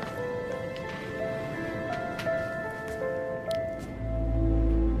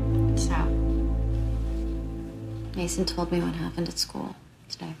 So, Mason told me what happened at school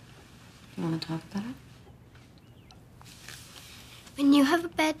today. You want to talk about it? When you have a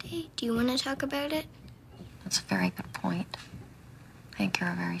bad day, do you want to talk about it? That's a very good point. I think you're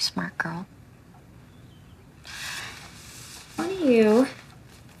a very smart girl. What do you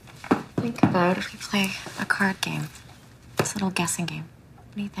think about if we play a card game? This little guessing game.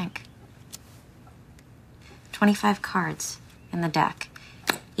 What do you think? 25 cards in the deck.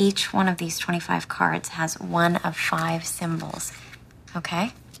 Each one of these 25 cards has one of 5 symbols.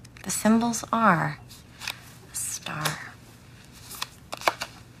 Okay? The symbols are a star,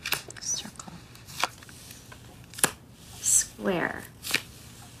 a circle, square,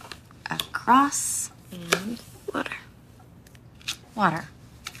 a cross, and water. Water.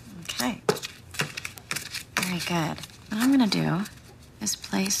 Okay. Very good. What I'm gonna do is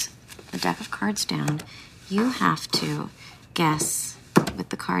place the deck of cards down. You have to guess with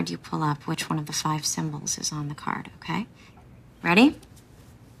the card you pull up which one of the 5 symbols is on the card, okay? Ready?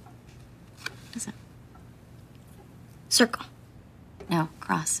 What is it? Circle. No,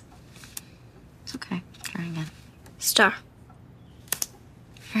 cross. It's okay. Try again. Star.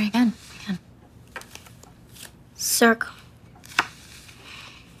 Very good. Again. Circle.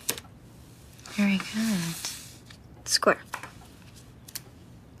 Very good. Square.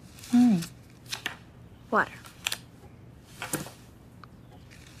 Water.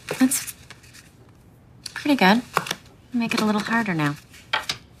 That's pretty good. Make it a little harder now.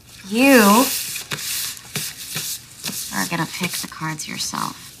 You are gonna pick the cards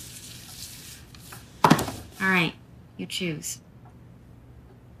yourself. All right, you choose.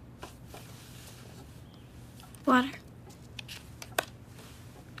 Water.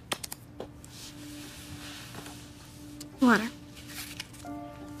 Water.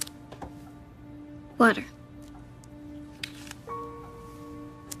 Water.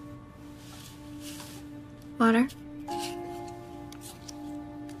 Water.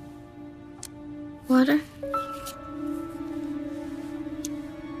 Water.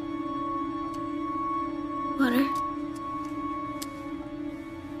 Water.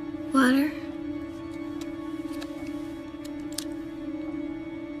 Water.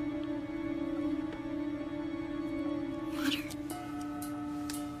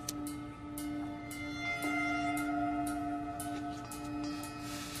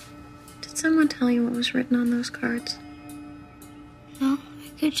 someone tell you what was written on those cards? No,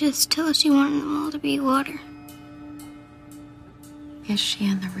 I could just tell she wanted them all to be water. Is she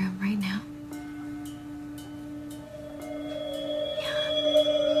in the room right now?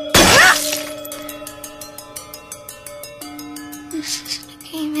 This isn't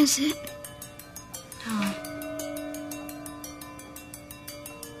a game, is it? No.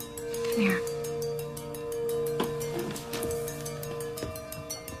 Come here.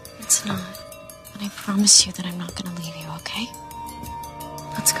 It's not. But I promise you that I'm not gonna leave you, okay?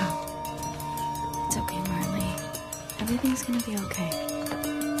 Let's go. It's okay, Marley. Everything's gonna be okay.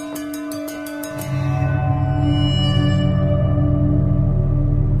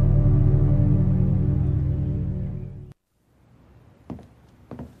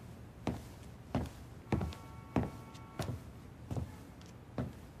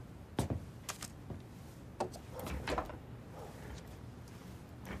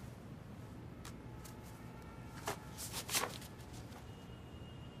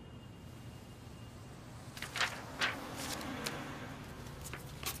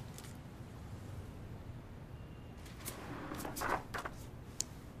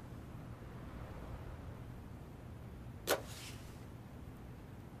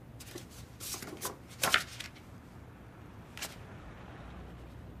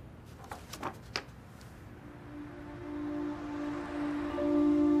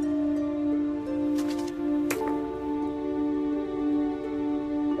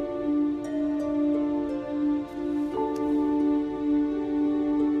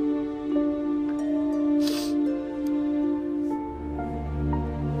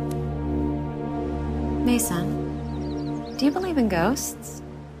 Mason, do you believe in ghosts?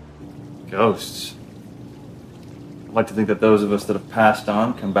 Ghosts? I'd like to think that those of us that have passed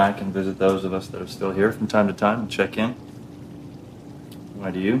on come back and visit those of us that are still here from time to time and check in.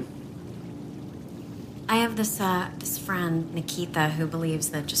 Why do you? I have this friend, Nikita, who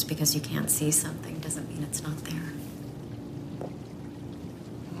believes that just because you can't see something doesn't mean it's not there.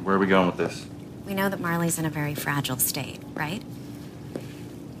 Where are we going with this? We know that Marley's in a very fragile state, right?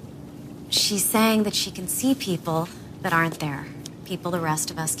 She's saying that she can see people that aren't there. People the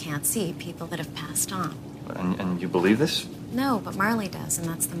rest of us can't see. People that have passed on. And you believe this? No, but Marley does, and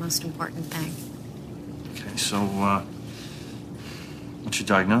that's the most important thing. Okay, so, what's your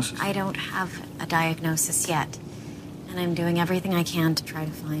diagnosis? I don't have a diagnosis yet, and I'm doing everything I can to try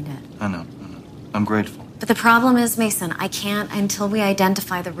to find it. I know. I'm grateful. But the problem is, Mason, I can't until we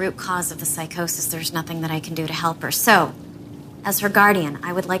identify the root cause of the psychosis. There's nothing that I can do to help her. So, as her guardian,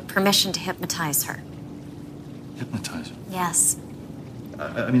 I would like permission to hypnotize her. Hypnotize her? Yes.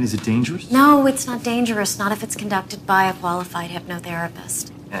 I mean, is it dangerous? No, it's not dangerous. Not if it's conducted by a qualified hypnotherapist.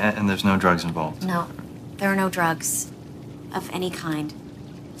 And there's no drugs involved? No, there are no drugs of any kind.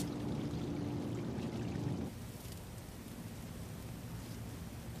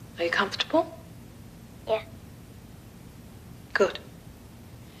 Are you comfortable? Yeah. Good.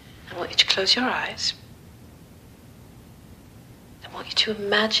 I want you to close your eyes. I want you to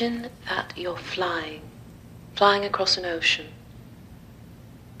imagine that you're flying across an ocean.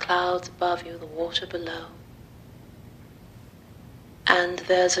 Clouds above you, the water below. And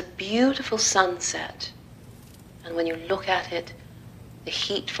there's a beautiful sunset. And when you look at it, the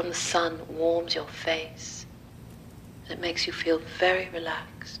heat from the sun warms your face. And it makes you feel very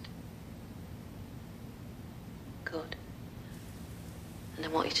relaxed. Good. And I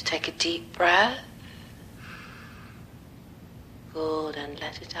want you to take a deep breath. Good, and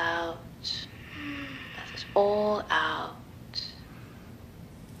let it out. Let it all out.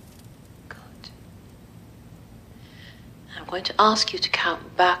 Good. I'm going to ask you to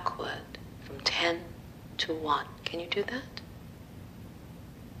count backward from 10 to 1. Can you do that?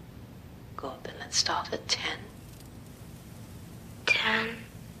 Good, then let's start at 10. 10,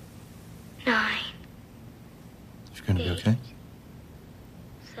 9. It's going to be okay?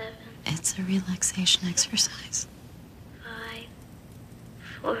 7. It's a relaxation exercise. 5,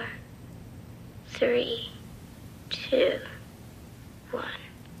 4, 3, 2, 1.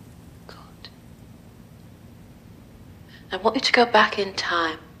 I want you to go back in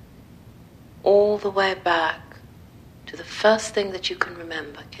time, all the way back to the first thing that you can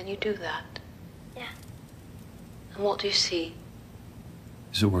remember. Can you do that? Yeah. And what do you see?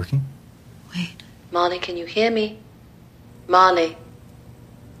 Is it working? Wait. Marley, can you hear me? Marley.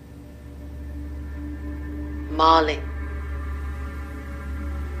 Marley.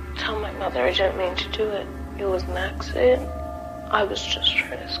 Tell my mother I didn't mean to do it. It was an accident. I was just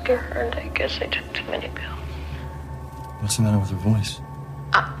trying to scare her, and I guess I took too many pills. What's the matter with her voice?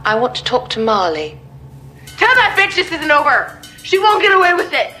 I want to talk to Marley. Tell that bitch this isn't over. She won't get away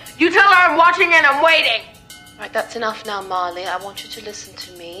with it. You tell her I'm watching and I'm waiting. Right, that's enough now, Marley. I want you to listen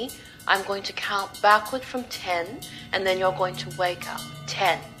to me. I'm going to count backward from 10, and then you're going to wake up.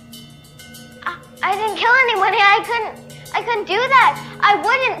 10. I didn't kill anybody. I couldn't do that. I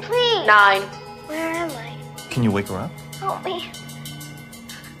wouldn't, please. 9. Where am I? Can you wake her up? Help me.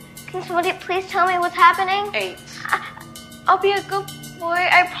 Can somebody please tell me what's happening? 8. I'll be a good boy.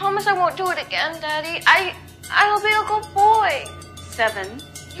 I promise I won't do it again, Daddy. I'll be a good boy. 7.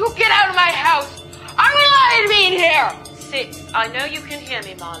 You get out of my house. I'm allowed to be in here. 6. I know you can hear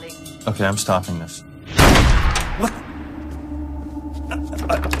me, Marley. Okay, I'm stopping this. What?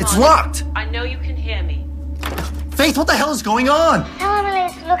 It's locked! I know you can hear me. Faith, what the hell is going on? Tell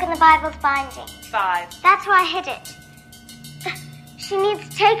Emily to look in the Bible's binding. 5. That's where I hid it. She needs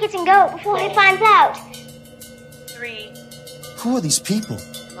to take it and go before he finds out. 3. Who are these people?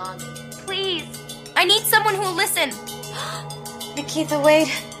 Marley. Please. I need someone who will listen. Nikita, wait.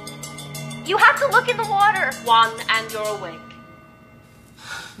 You have to look in the water. 1, and you're awake.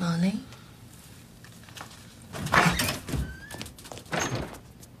 Molly?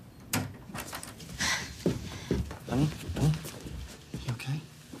 Honey? You okay?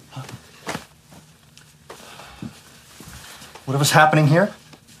 Huh? Whatever's happening here?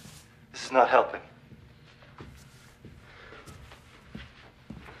 This is not helping.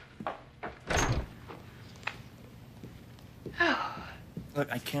 Look,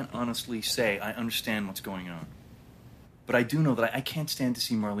 I can't honestly say I understand what's going on. But I do know that I can't stand to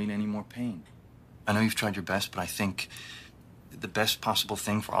see Marlene in any more pain. I know you've tried your best, but I think the best possible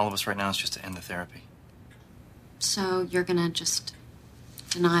thing for all of us right now is just to end the therapy. So you're gonna just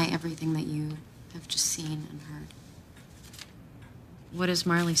deny everything that you have just seen and heard? What does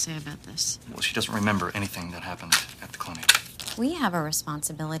Marley say about this? Well, she doesn't remember anything that happened at the clinic. We have a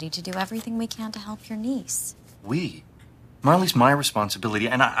responsibility to do everything we can to help your niece. We? Marley's my responsibility,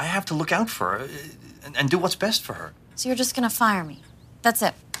 and I have to look out for her and do what's best for her. So you're just gonna fire me? That's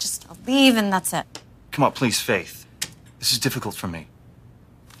it. Just I'll leave and that's it. Come on, please, Faith. This is difficult for me.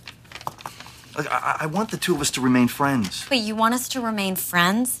 Look, I want the two of us to remain friends. Wait, you want us to remain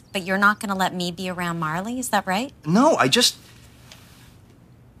friends, but you're not gonna let me be around Marley? Is that right? No, I just...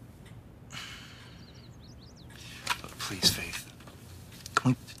 Look, please, Faith.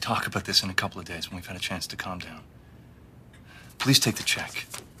 Can we talk about this in a couple of days when we've had a chance to calm down? Please take the check.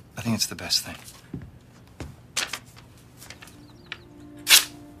 I think it's the best thing.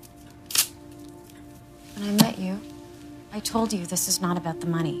 When I met you, I told you this is not about the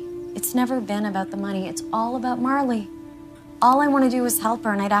money. It's never been about the money. It's all about Marley. All I want to do is help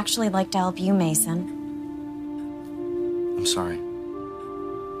her, and I'd actually like to help you, Mason. I'm sorry.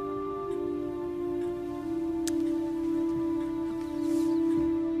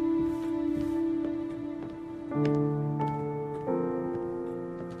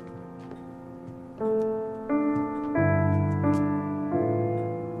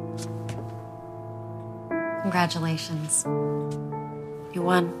 Congratulations. You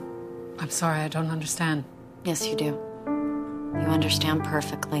won. I'm sorry, I don't understand. Yes, you do. You understand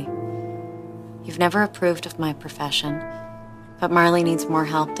perfectly. You've never approved of my profession, but Marley needs more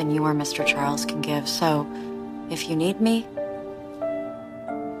help than you or Mr. Charles can give. So, if you need me,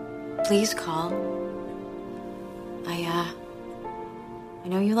 please call. I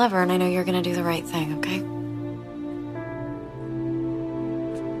know you love her, and I know you're gonna do the right thing, okay?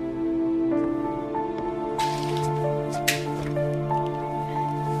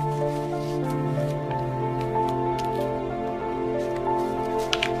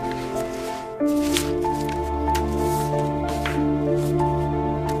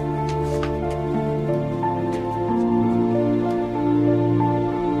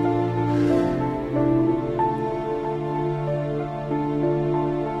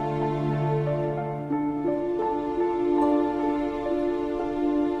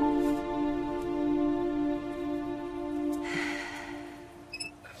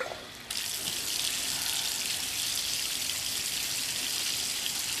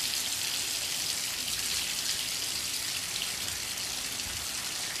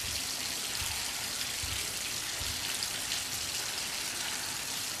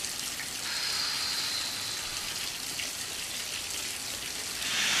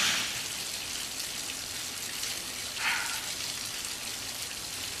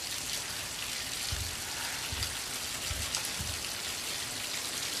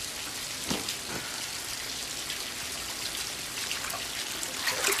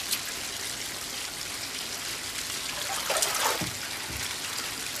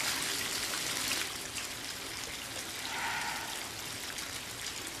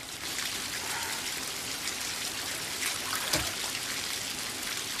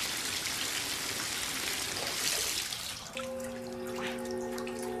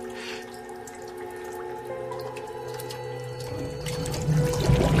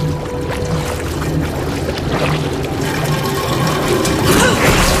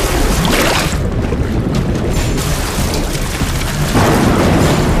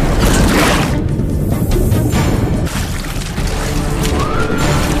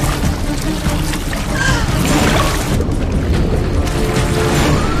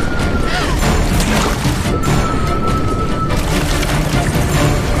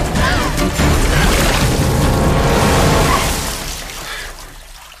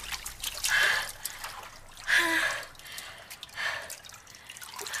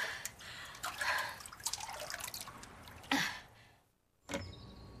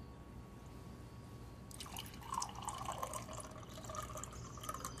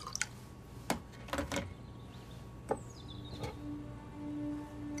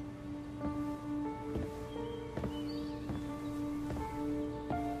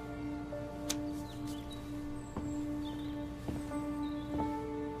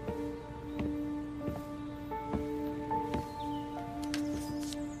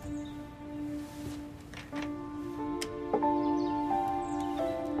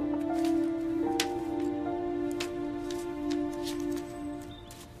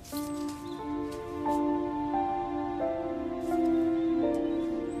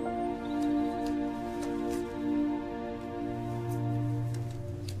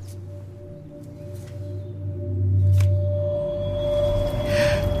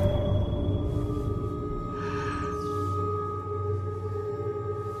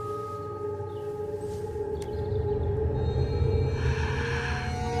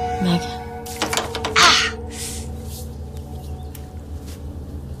 Megan.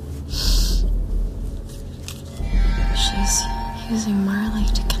 She's using Marley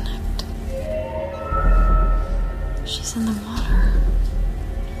to connect. She's in the water.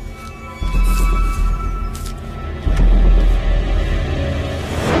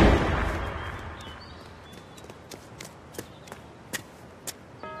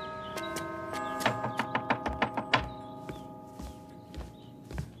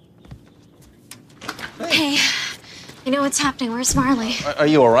 Hey, you know what's happening? Where's Marley? Are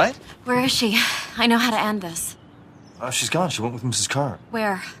you all right? Where is she? I know how to end this. She's gone. She went with Mrs. Carr.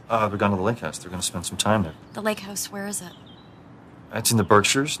 Where? They're gone to the lake house. They're going to spend some time there. The lake house, where is it? It's in the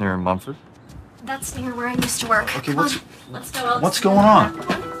Berkshires, near Mumford. That's near where I used to work. Okay, Come on, let's go. What's going on?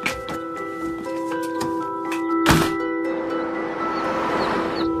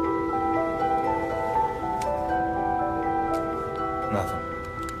 Nothing.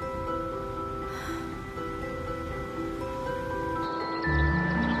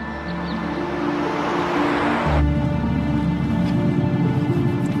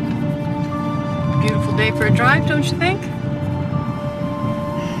 Beautiful day for a drive, don't you think?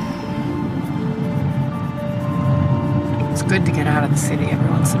 It's good to get out of the city every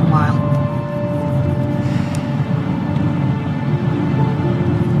once in a while.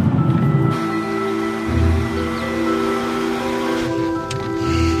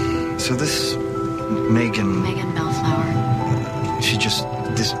 So this Megan, Megan Bellflower. she just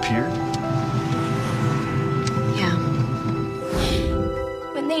disappeared? Yeah.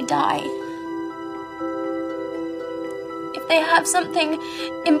 When they die, if they have something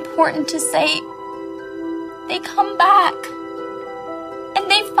important to say, they come back. And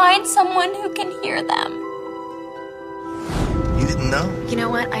they find someone who can hear them. You didn't know? You know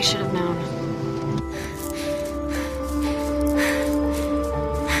what? I should have known.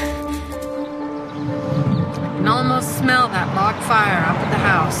 I can almost smell that log fire up at the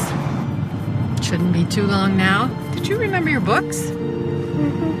house. Shouldn't be too long now. Did you remember your books?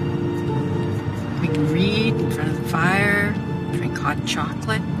 We can read in front of the fire, drink hot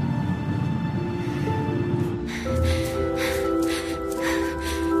chocolate.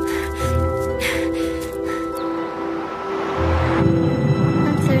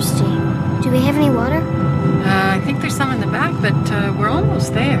 I'm thirsty. Do we have any water? I think there's some in the back, but we're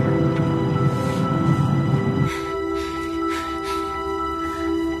almost there.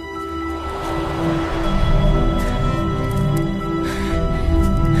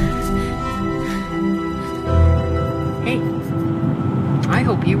 Hey, I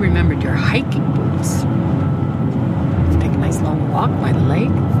hope you remembered your hiking boots. Take a nice long walk by the lake.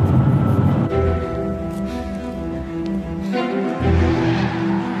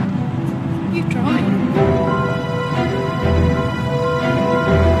 What are you drawing?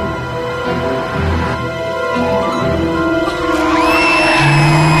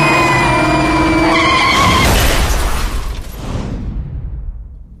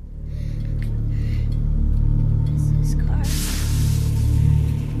 Mrs. Carr.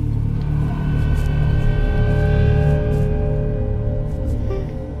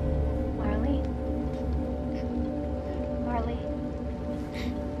 Marley? Marley?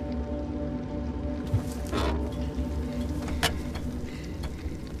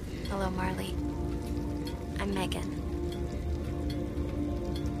 Hello, Marley. I'm Megan.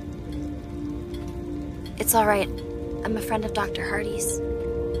 It's all right. I'm a friend of Dr. Hardy's.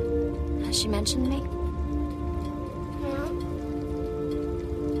 Has she mentioned me? Mom?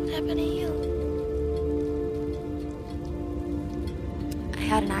 What happened to you? I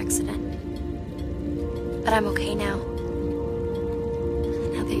had an accident. But I'm okay now.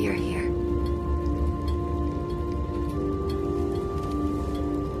 Now that you're here.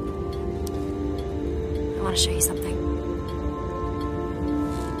 I want to show you something.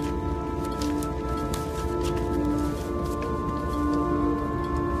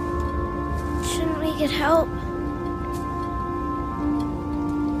 Shouldn't we get help?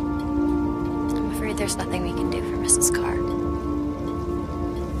 I'm afraid there's nothing we can do for Mrs. Carr.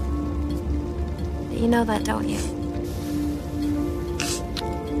 You know that, don't you?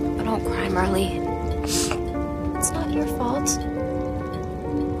 But don't cry, Marley. It's not your fault.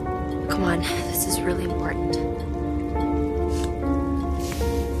 Come on, this is really important.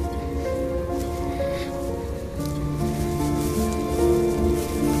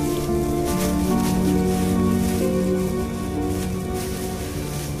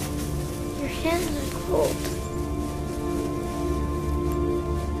 Your hands are cold.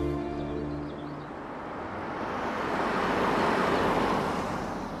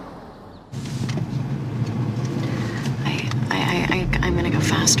 I'm gonna go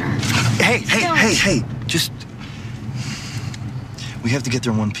fast. faster. Hey, just... We have to get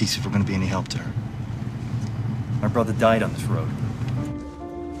there in one piece if we're going to be any help to her. My brother died on this road.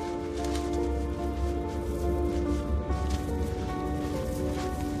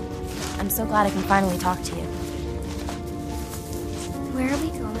 I'm so glad I can finally talk to you. Where are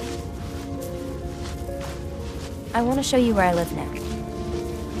we going? I want to show you where I live now.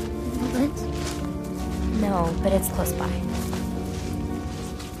 Woods? No, but it's close by.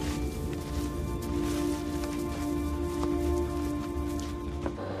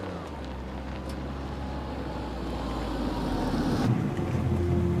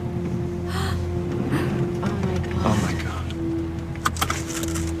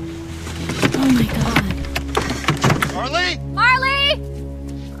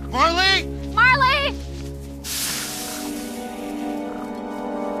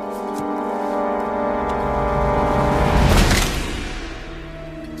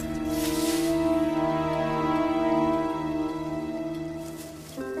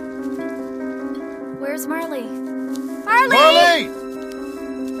 Where's Marley? Marley!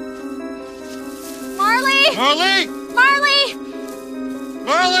 Marley! Marley! Marley!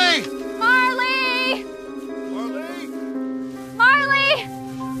 Marley! Marley! Marley! Marley!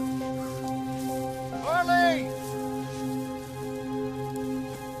 Marley!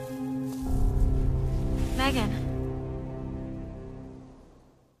 Megan.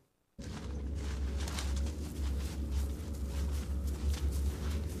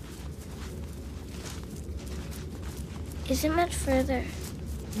 Is it much further?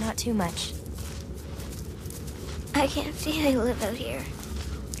 Not too much. I can't see how you live out here.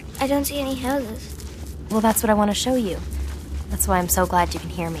 I don't see any houses. Well, that's what I want to show you. That's why I'm so glad you can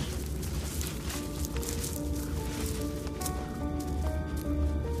hear me.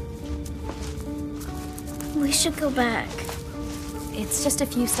 We should go back. It's just a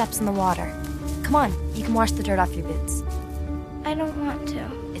few steps in the water. Come on, you can wash the dirt off your boots. I don't want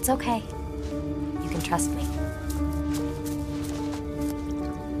to. It's okay. You can trust me.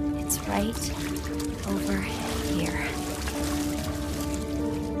 It's right over here.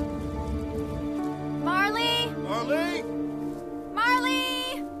 Marley! Marley!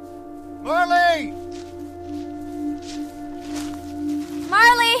 Marley! Marley!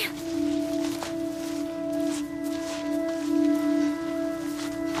 Marley!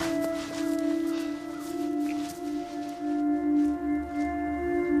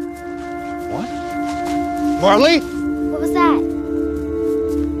 Marley? What was that?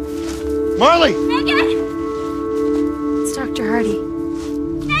 Marley! Megan! It's Dr. Hardy.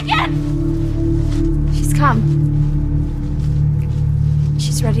 Megan! She's come.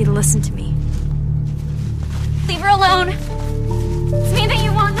 She's ready to listen to me. Leave her alone. It's me that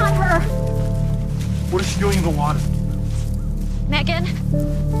you want, not her. What is she doing in the water? Megan.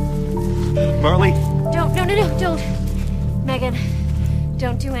 Marley? Don't. Megan,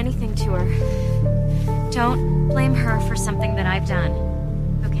 don't do anything to her. Don't blame her for something that I've done,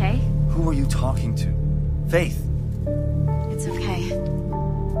 okay? Who are you talking to? Faith. It's okay.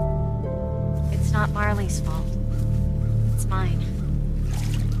 It's not Marley's fault. It's mine.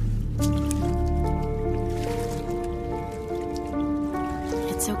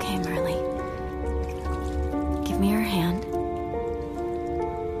 It's okay, Marley. Give me your hand.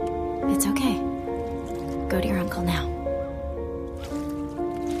 It's okay. Go to your uncle now.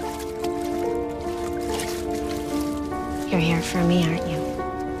 You're here for me, aren't you?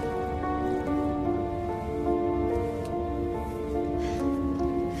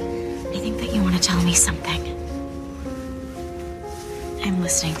 I think that you want to tell me something. I'm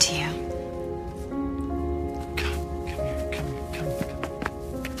listening to you. Come here.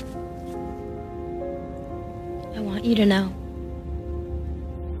 I want you to know.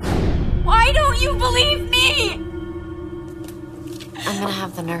 Why don't you believe me? I'm gonna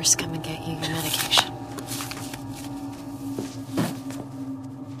have the nurse come and get you your medication.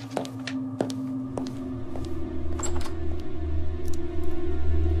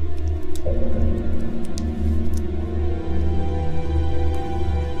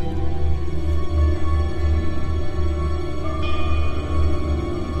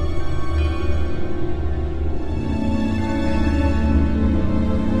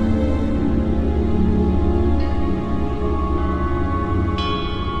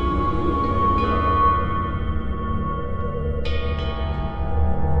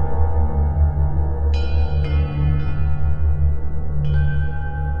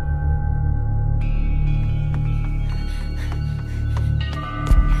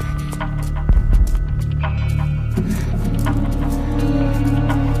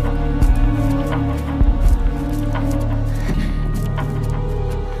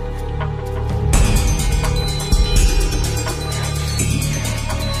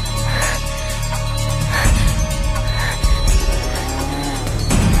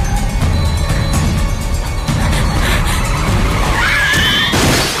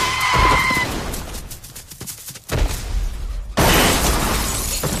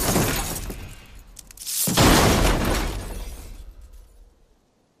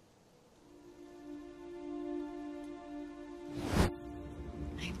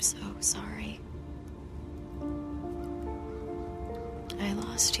 so sorry. I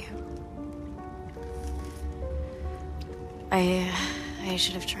lost you. I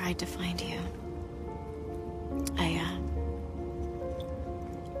should have tried to find you.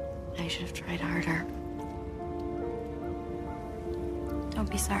 I should have tried harder. Don't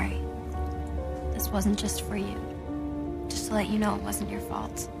be sorry. This wasn't just for you. Just to let you know it wasn't your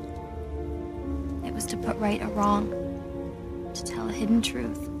fault. It was to put right a wrong. To tell a hidden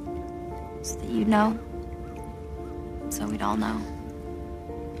truth. So that you'd know. So we'd all know.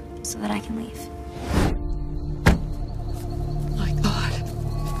 So that I can leave. My God.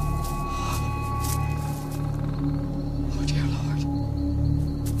 Oh, dear Lord.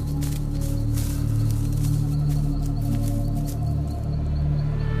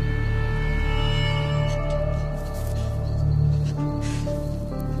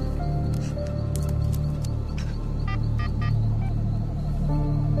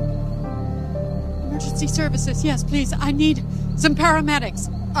 Emergency services, yes, please. I need some paramedics.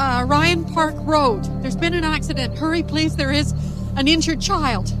 Ryan Park Road. There's been an accident. Hurry, please. There is an injured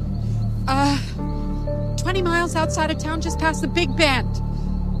child. 20 miles outside of town, just past the Big Bend.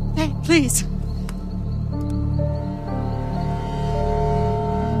 Hey, please.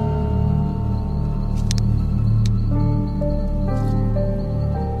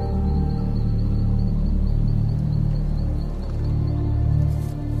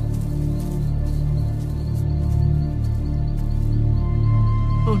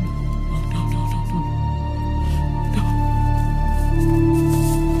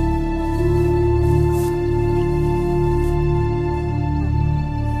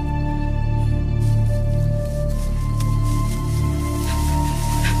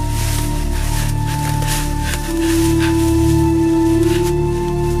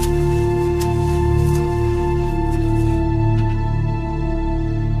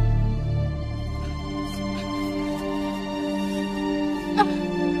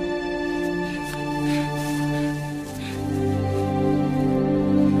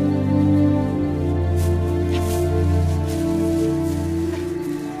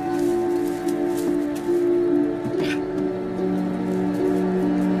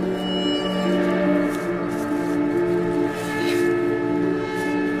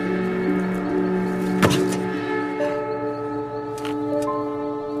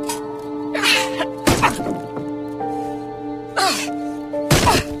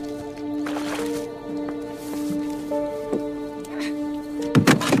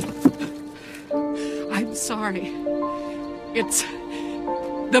 Sorry. It's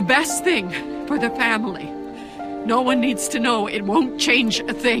the best thing for the family. No one needs to know. It won't change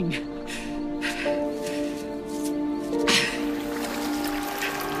a thing.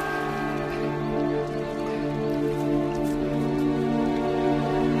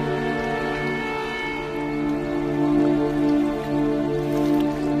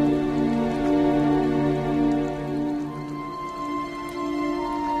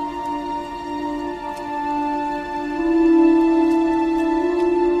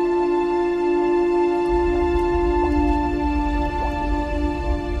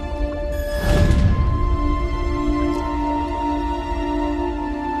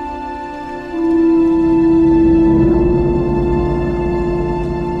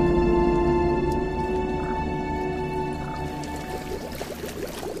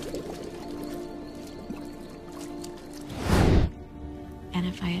 And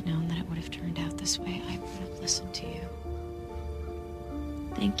if I had known that it would have turned out this way, I would have listened to you.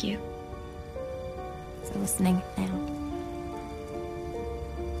 Thank you for listening now.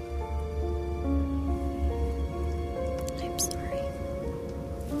 I'm sorry.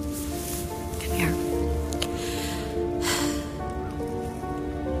 Come here.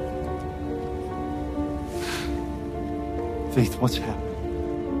 Faith, what's happening?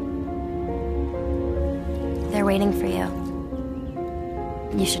 They're waiting for you.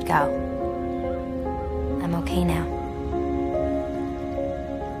 You should go. I'm okay now.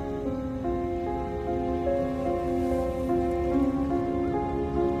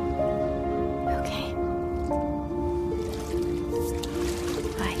 Okay.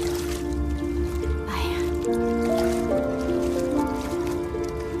 Bye.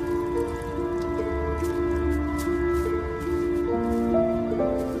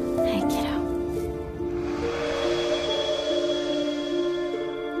 Hey, kiddo.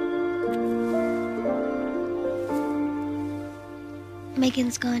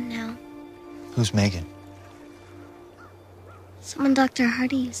 Megan's gone now. Who's Megan? Someone Dr.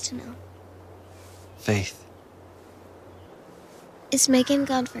 Hardy used to know. Faith. Is Megan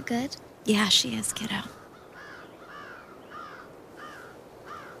gone for good? Yeah, she is, kiddo.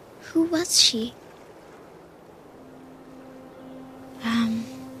 Who was she?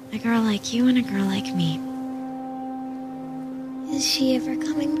 A girl like you and a girl like me. Is she ever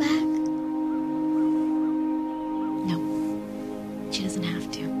coming back? No, she doesn't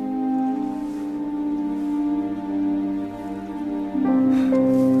have to.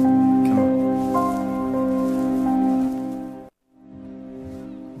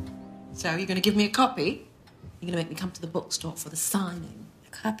 So, you're going to give me a copy? You're going to make me come to the bookstore for the signing? A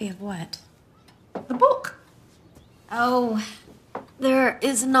copy of what? The book. Oh, there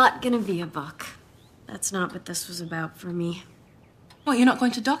is not going to be a book. That's not what this was about for me. What, you're not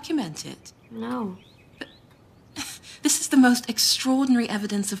going to document it? No. But this is the most extraordinary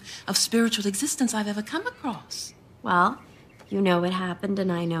evidence of spiritual existence I've ever come across. Well, you know it happened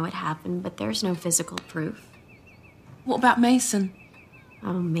and I know it happened, but there's no physical proof. What about Mason?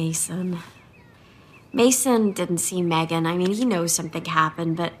 Oh, Mason. Mason didn't see Megan. I mean, he knows something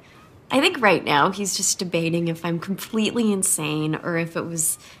happened, but I think right now he's just debating if I'm completely insane or if it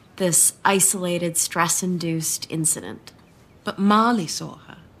was this isolated, stress-induced incident. But Marley saw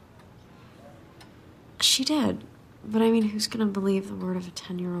her. She did. But I mean, who's gonna believe the word of a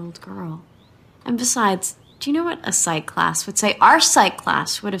 10-year-old girl? And besides, do you know what a psych class would say? Our psych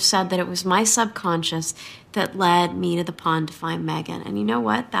class would have said that it was my subconscious that led me to the pond to find Megan. And you know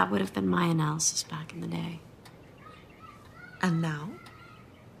what? That would have been my analysis back in the day. And now?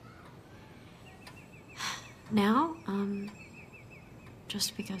 Now,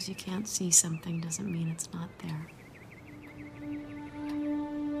 just because you can't see something doesn't mean it's not there.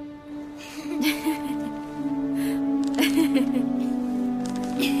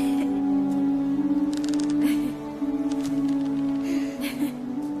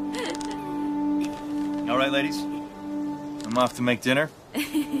 All right, ladies. I'm off to make dinner.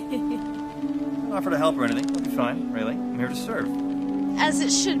 Don't offer to help or anything. I'll be fine, really. I'm here to serve. As it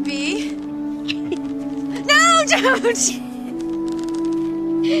should be. No, don't!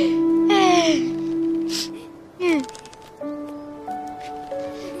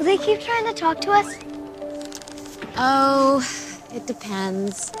 Will they keep trying to talk to us? Oh, it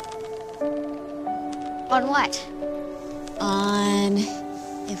depends. On what? On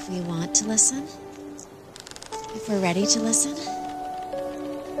if we want to listen. If we're ready to listen.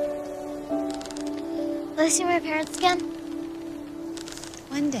 Will I see my parents again?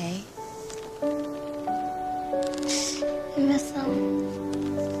 One day. I miss them.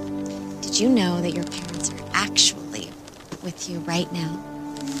 Did you know that your parents are actually with you right now?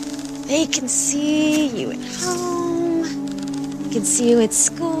 They can see you at home. They can see you at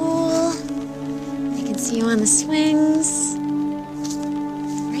school. They can see you on the swings.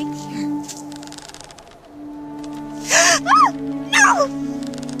 Right here. No!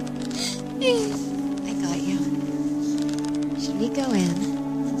 I got you. Should we go in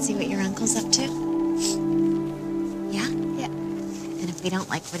and see what your uncle's up to? Yeah? Yeah. And if we don't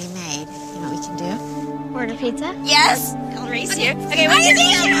like what he made, you know what we can do? Order pizza? Yes! I'll race you. Okay, what do you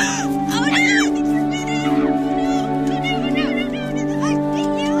think? Oh no!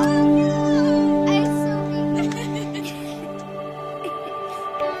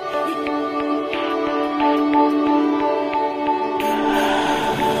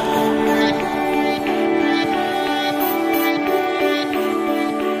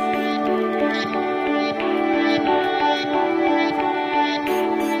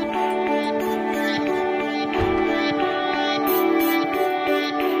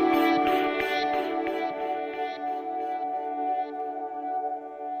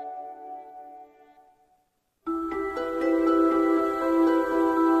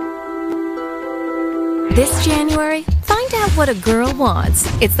 This January, find out what a girl wants.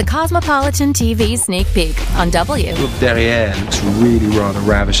 It's the Cosmopolitan TV sneak peek on W. Look, derrière looks really rather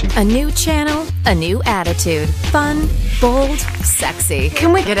ravishing. A new channel, a new attitude. Fun, bold, sexy.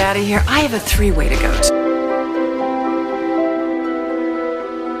 Can we get out of here? I have a 3-way to go to.